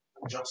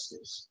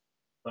justice.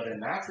 But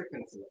in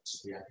African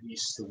philosophy, at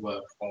least the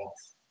work of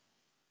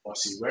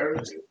Oche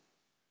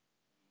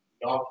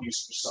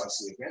argues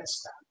precisely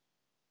against that.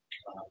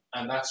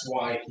 And that's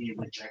why he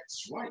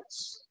rejects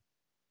rights,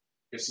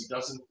 because he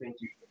doesn't think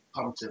you can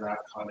come to that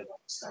kind of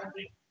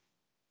understanding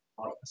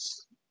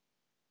rights.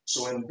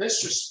 So in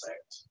this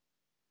respect,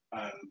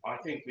 I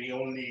think the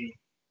only,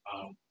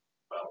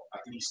 well,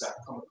 at least that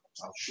comes,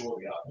 I'm sure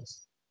the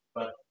others,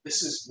 but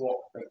this is what,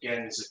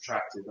 again, is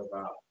attractive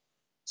about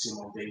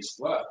Simone Weil's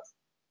work,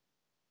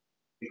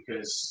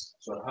 because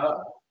for her,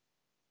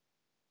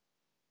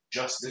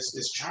 justice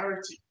is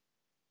charity,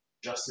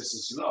 justice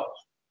is love.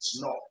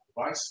 It's not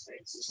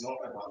vice-based, it's not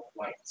about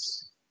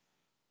rights.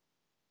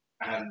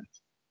 And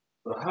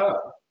for her,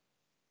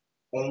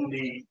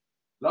 only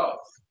love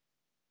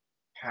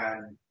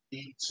can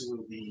lead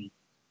to the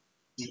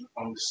deep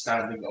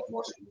understanding of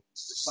what it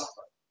means to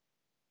suffer.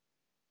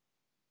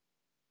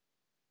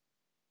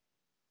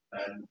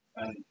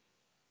 And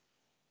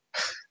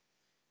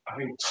I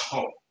think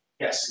Tom,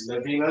 yes,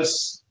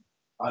 Levinas,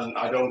 and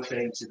I don't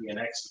claim to be an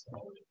expert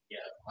on it.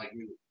 Yeah, I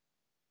agree with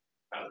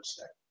that. I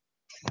understand.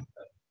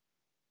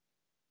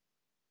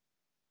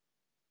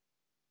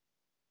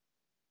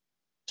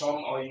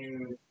 Tom, are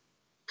you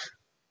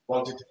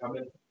wanted to come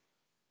in?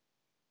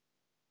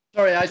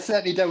 Sorry, I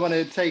certainly don't want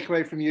to take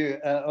away from you,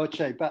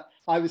 Oche, but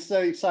I was so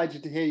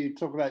excited to hear you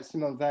talk about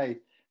Simone Weil,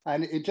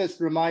 and it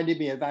just reminded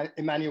me of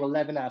Emmanuel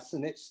Levinas,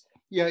 and it's,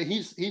 you know,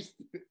 his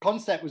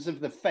concept was of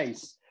the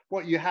face.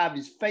 What you have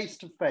is face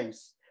to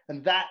face,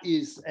 and that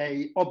is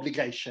a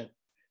obligation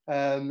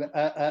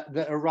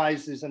that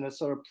arises in a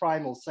sort of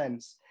primal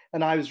sense.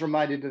 And I was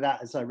reminded of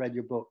that as I read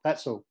your book.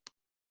 That's all.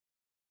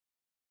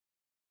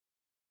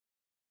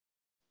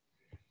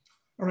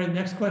 All right,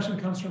 next question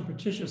comes from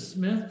Patricia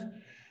Smith.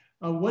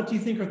 What do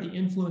you think are the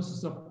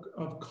influences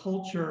of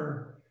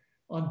culture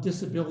on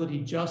disability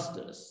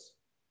justice?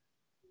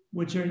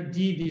 Which are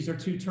indeed, these are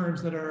two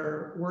terms that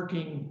are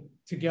working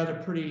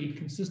together pretty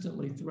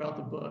consistently throughout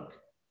the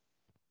book.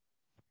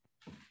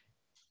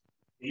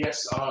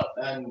 Yes,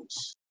 and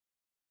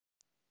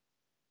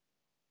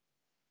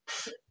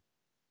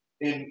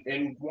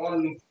in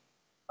one,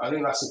 I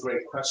think that's a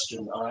great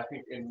question. I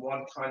think in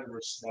one kind of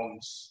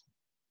response,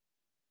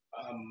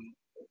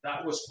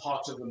 that was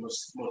part of the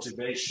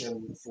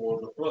motivation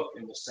for the book,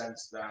 in the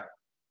sense that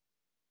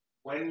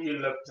when you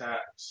looked at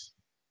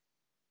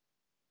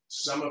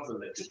some of the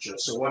literature,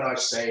 so when I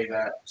say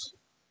that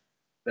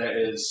there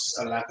is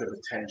a lack of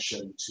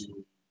attention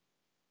to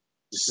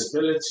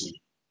disability,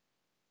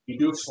 you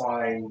do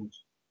find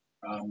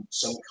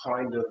some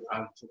kind of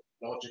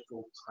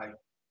anthropological type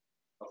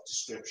of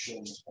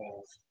descriptions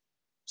of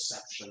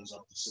perceptions of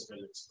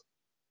disability.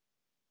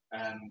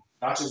 And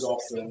that is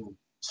often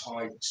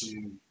tied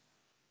to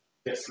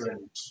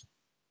different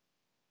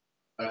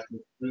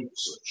ethnic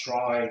groups or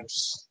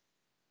tribes.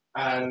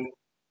 And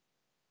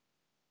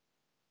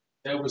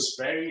there was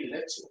very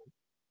little,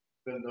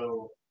 even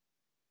though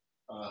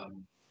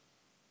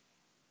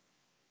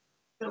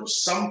there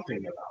was something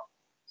about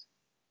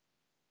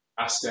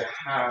it, as to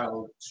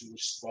how to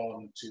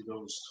respond to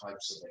those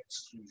types of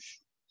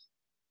exclusion.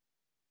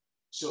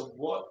 So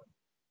what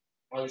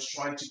I was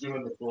trying to do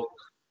in the book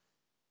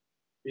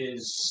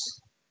is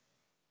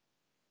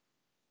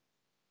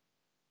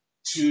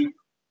to,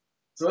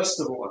 first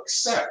of all,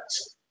 accept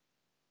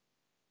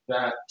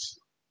that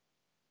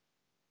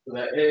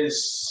there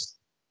is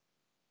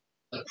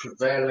a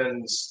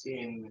prevalence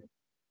in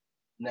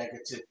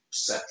negative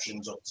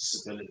perceptions of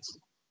disability,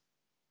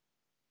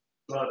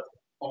 but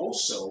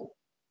also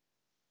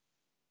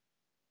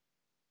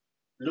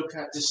look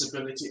at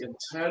disability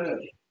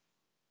internally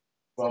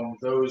from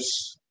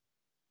those,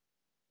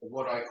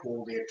 what I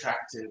call the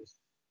attractive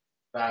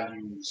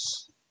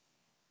values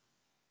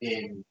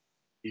in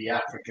the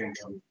African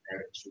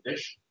communitarian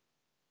tradition,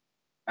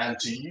 and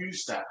to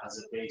use that as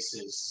a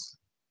basis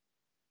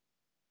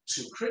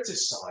to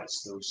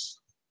criticize those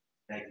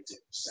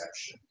negative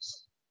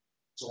perceptions.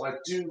 So I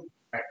do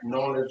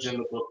acknowledge in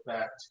the book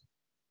that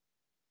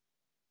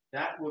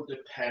will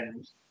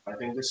depend, I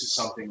think this is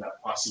something that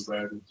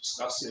Oche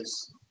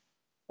discusses,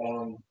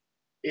 on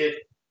if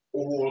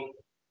all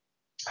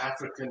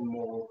African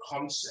moral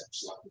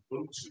concepts like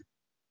Ubuntu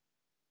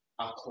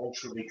are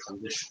culturally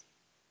conditioned,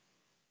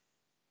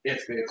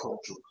 if they're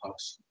cultural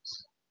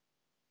concepts.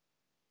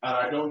 And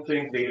I don't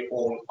think they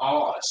all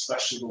are,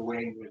 especially the way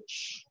in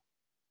which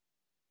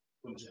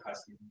Ubuntu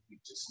has been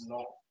used. It's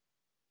not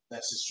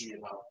necessarily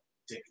about a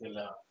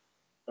particular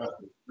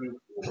ethnic group,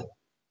 or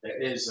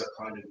there is a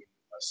kind of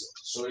universal.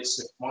 So it's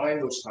to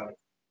find those kind of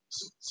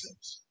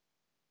systems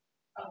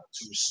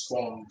to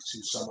respond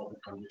to some of the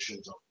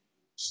conditions of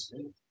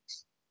the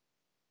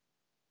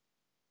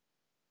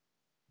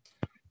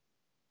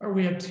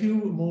We have two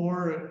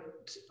more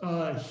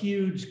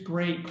huge,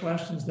 great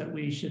questions that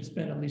we should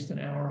spend at least an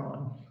hour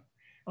on.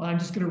 I'm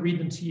just going to read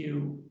them to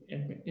you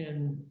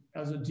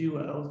as a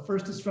duo. The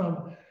first is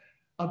from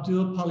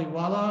Abdul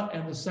Paliwala,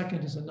 and the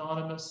second is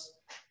anonymous.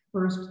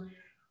 First,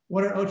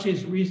 what are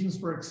Oche's reasons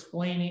for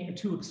explaining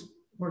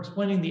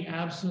the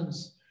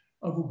absence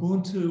of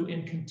Ubuntu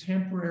in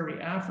contemporary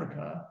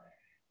Africa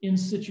in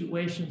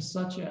situations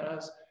such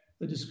as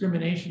the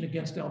discrimination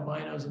against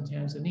albinos in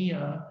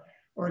Tanzania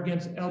or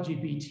against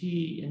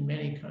LGBT in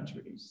many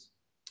countries?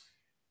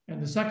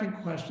 And the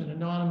second question,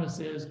 anonymous,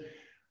 is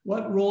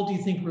what role do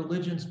you think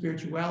religion,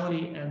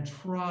 spirituality, and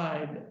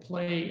tribe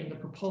play in the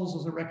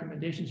proposals or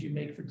recommendations you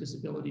make for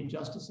disability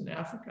justice in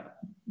Africa?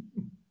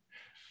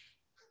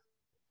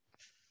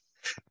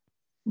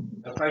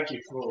 Thank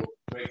you for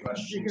great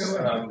questions.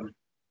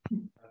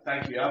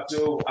 Thank you,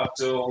 Abdul.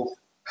 Abdul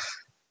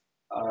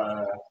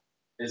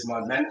is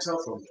my mentor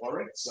from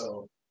Warwick,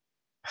 so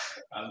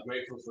I'm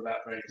grateful for that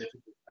very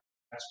difficult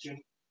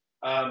question.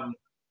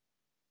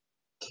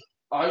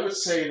 I would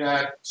say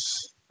that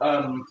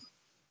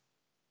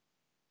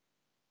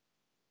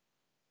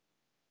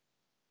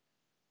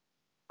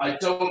I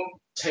don't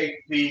take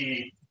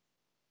the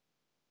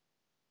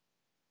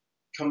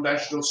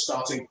conventional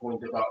starting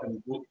point about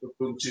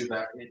Ubuntu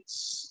that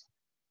it's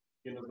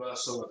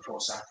universal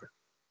across Africa.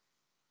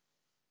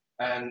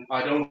 And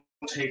I don't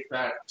take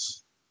that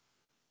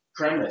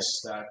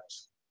premise that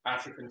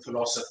African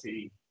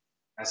philosophy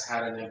has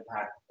had an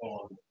impact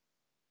on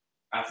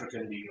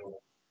African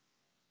legal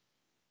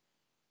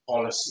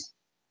policy.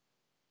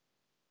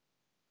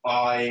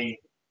 I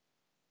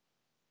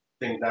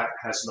think that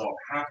has not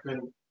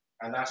happened,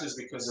 and that is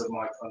because of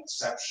my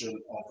conception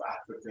of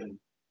African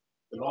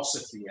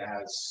philosophy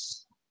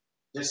as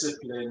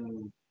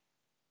discipline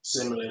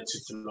similar to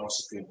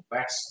philosophy in the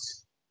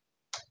West.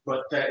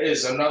 But there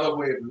is another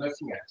way of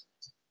looking at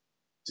it,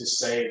 to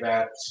say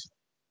that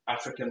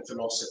African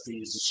philosophy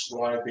is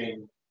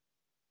describing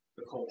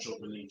the cultural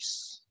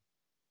beliefs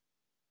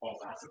of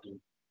African.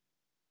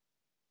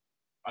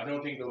 I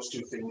don't think those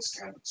two things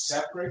can be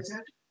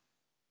separated,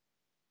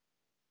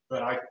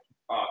 but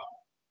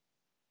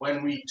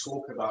when we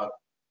talk about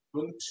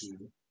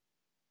Ubuntu,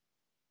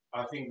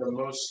 I think the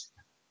most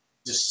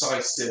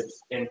decisive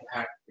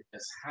impact it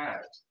has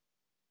had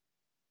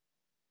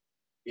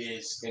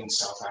is in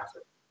South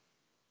Africa.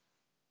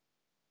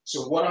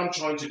 So what I'm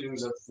trying to do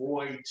is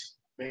avoid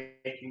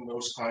making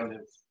those kind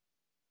of,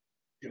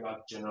 if you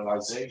like,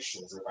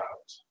 generalizations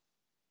about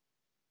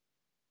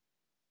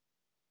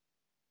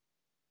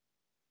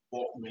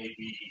what may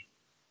be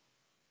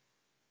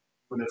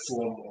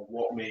uniform or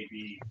what may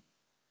be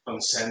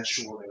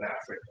consensual in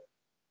Africa.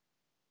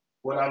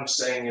 What I'm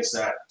saying is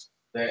that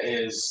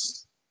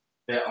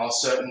there are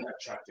certain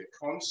attractive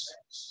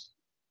concepts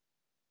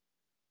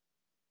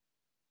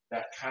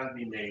that can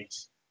be made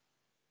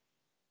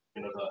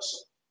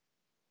universal.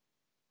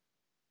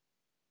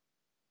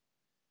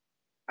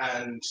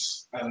 And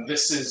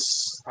this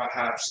is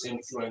perhaps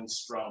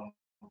influenced from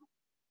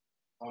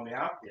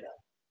Homeopathy,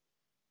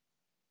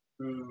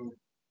 who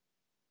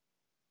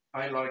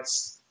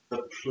highlights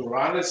the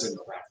pluralism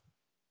of Africa.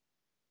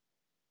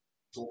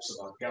 He talks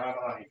about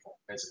Ghana, he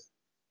compares it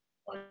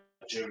to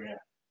Nigeria.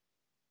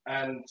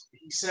 And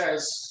he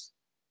says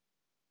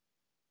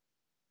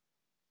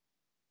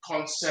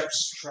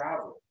concepts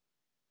travel.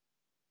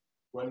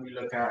 When we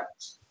look at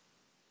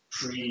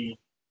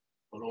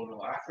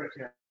pre-colonial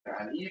Africa,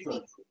 and even,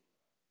 in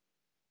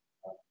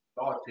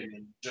my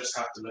opinion, you just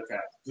have to look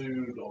at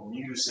food or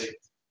music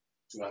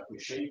to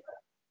appreciate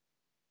that.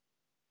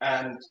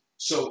 And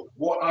so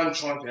what I'm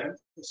trying to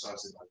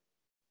emphasize is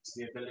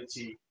the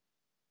ability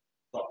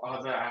for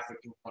other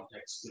African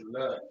contexts to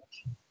learn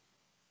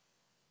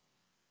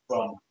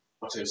from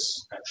what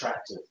is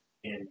attractive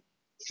in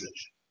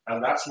literature.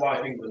 And that's why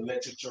I think the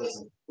literature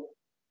is important,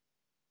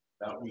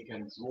 that we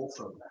can draw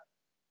from that,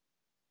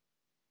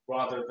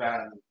 rather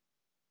than,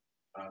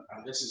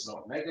 and this is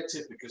not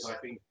negative because I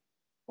think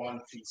one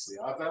feeds the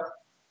other,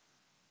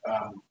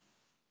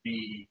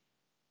 the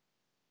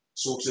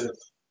sort of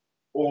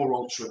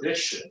oral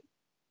tradition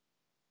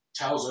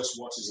tells us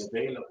what is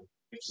available,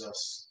 gives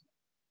us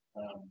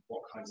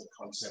what kinds of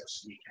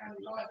concepts we can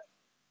rely on.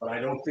 But I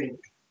don't think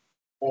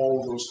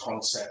all those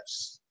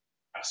concepts,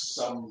 as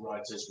some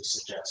writers would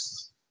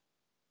suggest,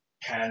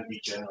 can be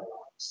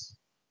generalized.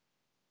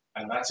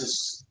 And that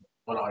is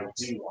what I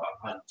do.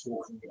 I'm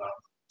talking about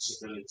the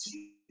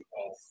possibility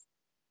of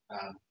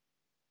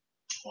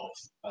of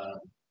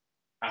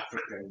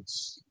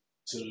Africans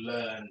to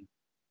learn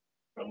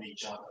from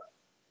each other.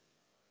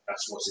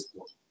 That's what's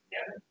important.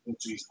 Yeah,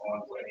 into his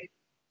own way,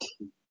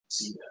 we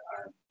see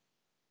that.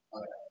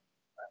 And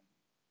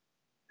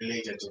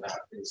related to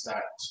that is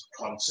that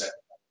concept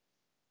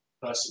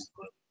of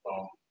personhood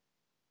from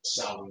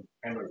Southern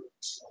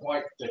Emirates,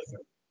 quite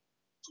different.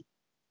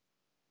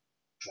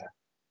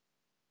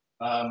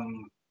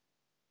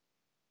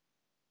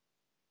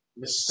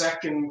 The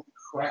second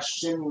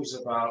question was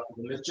about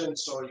religion.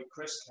 Sorry,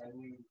 Chris, can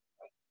you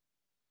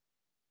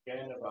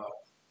again about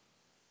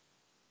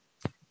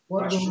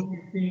what role do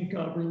you think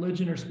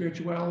religion or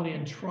spirituality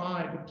and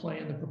tribe would play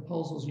in the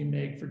proposals you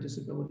make for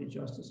disability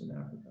justice in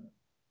Africa?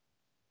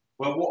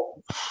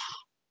 Well,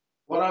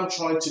 what I'm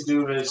trying to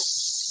do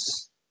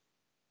is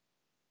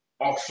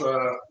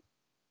offer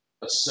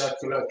a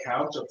circular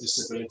account of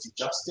disability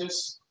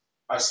justice.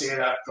 I say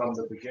that from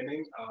the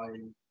beginning.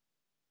 I'm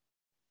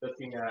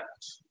looking at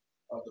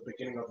the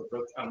beginning of the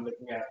book. I'm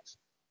looking at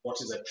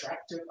what is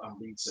attractive. I'm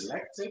being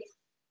selective.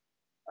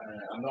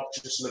 I'm not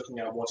just looking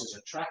at what is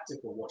attractive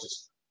or what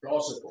is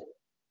plausible.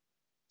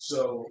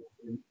 So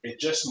it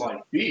just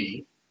might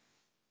be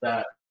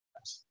that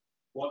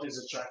what is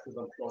attractive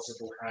and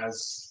plausible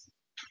has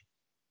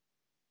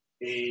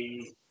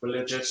a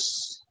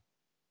religious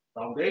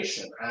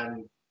foundation,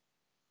 and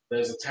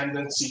there's a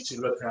tendency to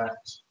look at,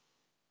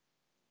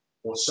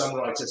 or some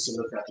writers to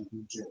look at it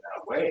in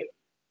that way.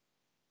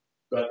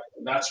 But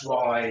that's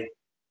why,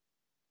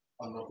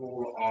 on the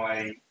whole,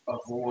 I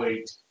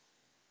avoid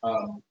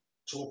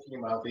talking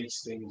about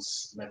these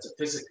things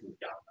metaphysically,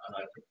 and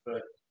I prefer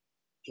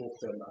to talk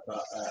them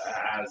about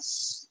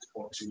as,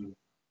 or to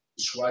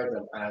describe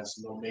them as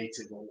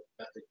normative or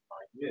ethical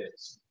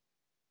ideas.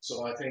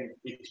 So I think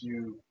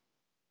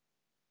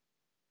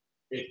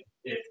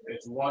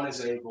if one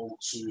is able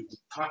to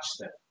detach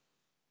them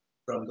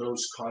from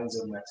those kinds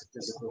of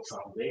metaphysical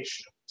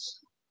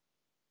foundations,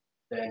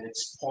 then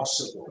it's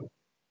possible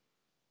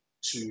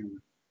to,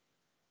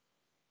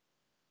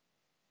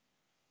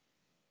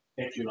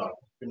 if you like,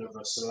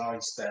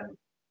 universalize them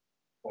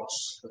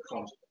across the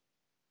continent.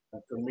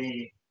 And for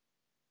me,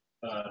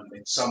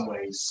 in some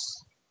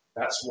ways,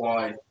 that's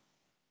why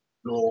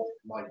law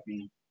might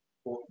be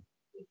important.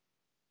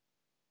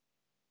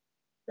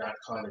 That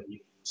kind of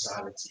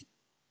universality.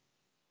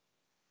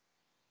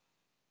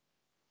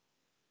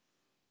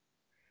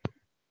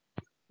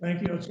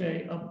 Thank you,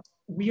 Oche.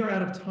 We are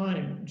out of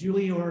time.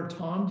 Julie or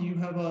Tom, do you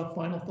have a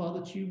final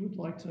thought that you would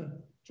like to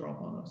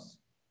drop on us?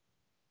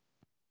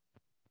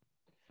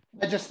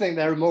 I just think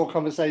there are more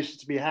conversations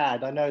to be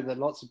had. I know that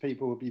lots of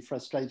people will be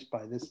frustrated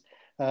by this.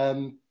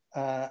 And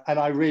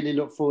I really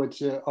look forward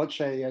to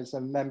Oche, as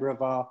a member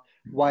of our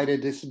wider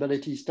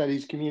disability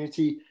studies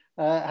community,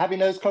 having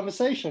those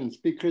conversations,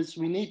 because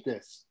we need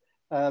this.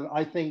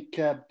 I think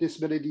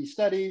disability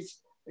studies,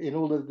 in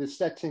all of the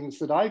settings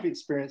that I've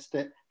experienced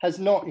it, has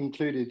not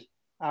included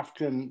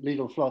African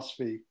legal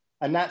philosophy.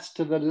 And that's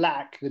to the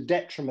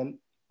detriment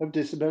of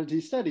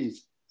disability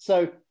studies.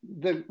 So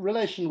the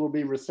relation will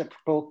be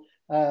reciprocal.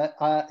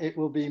 It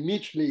will be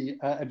mutually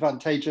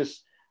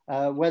advantageous.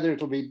 Whether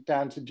it'll be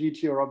down to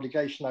duty or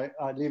obligation, I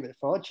leave it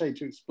for Oche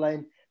to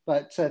explain.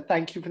 But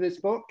thank you for this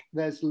book.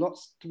 There's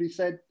lots to be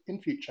said in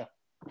future.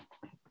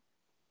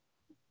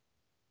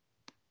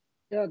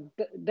 Yeah,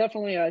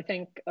 definitely. I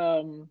think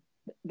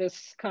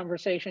this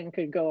conversation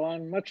could go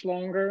on much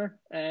longer,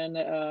 and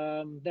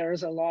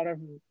there's a lot of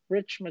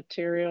rich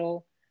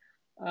material.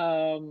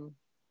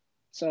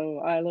 So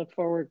I look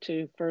forward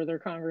to further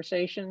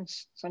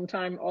conversations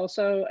sometime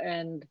also.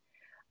 And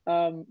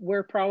there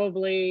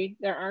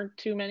aren't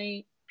too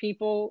many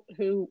people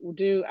who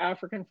do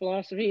African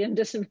philosophy and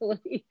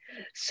disability.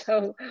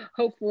 So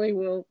hopefully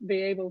we'll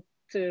be able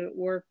to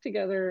work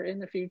together in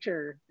the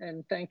future.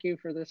 And thank you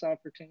for this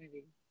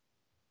opportunity.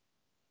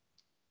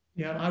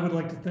 Yeah, I would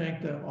like to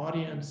thank the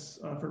audience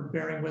for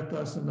bearing with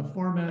us in the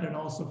format, and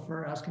also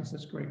for asking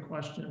such great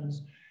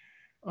questions.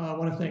 I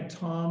want to thank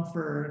Tom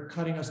for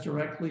cutting us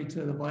directly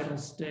to the vital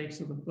stakes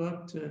of the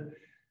book, to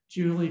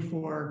Julie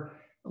for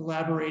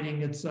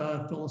elaborating its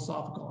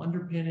philosophical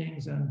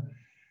underpinnings, and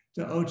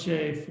to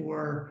Oche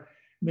for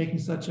making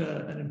such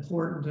an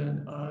important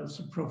and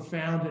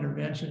profound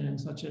intervention in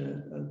such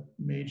a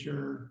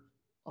major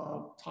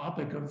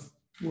topic of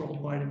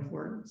worldwide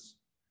importance.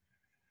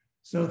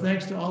 So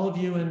thanks to all of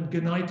you, and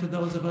good night to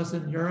those of us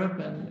in Europe,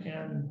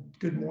 and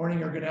good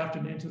morning or good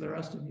afternoon to the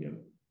rest of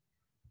you.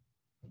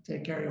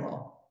 Take care, you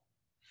all.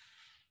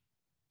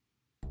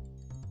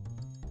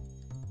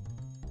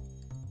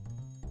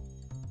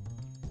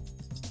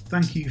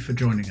 Thank you for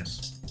joining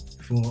us.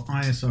 For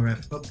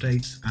ISRF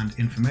updates and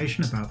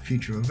information about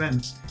future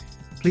events,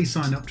 please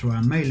sign up to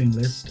our mailing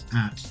list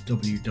at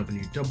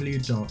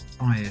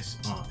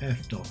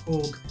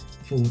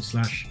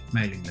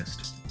www.isrf.org/mailing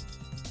list.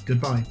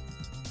 Goodbye.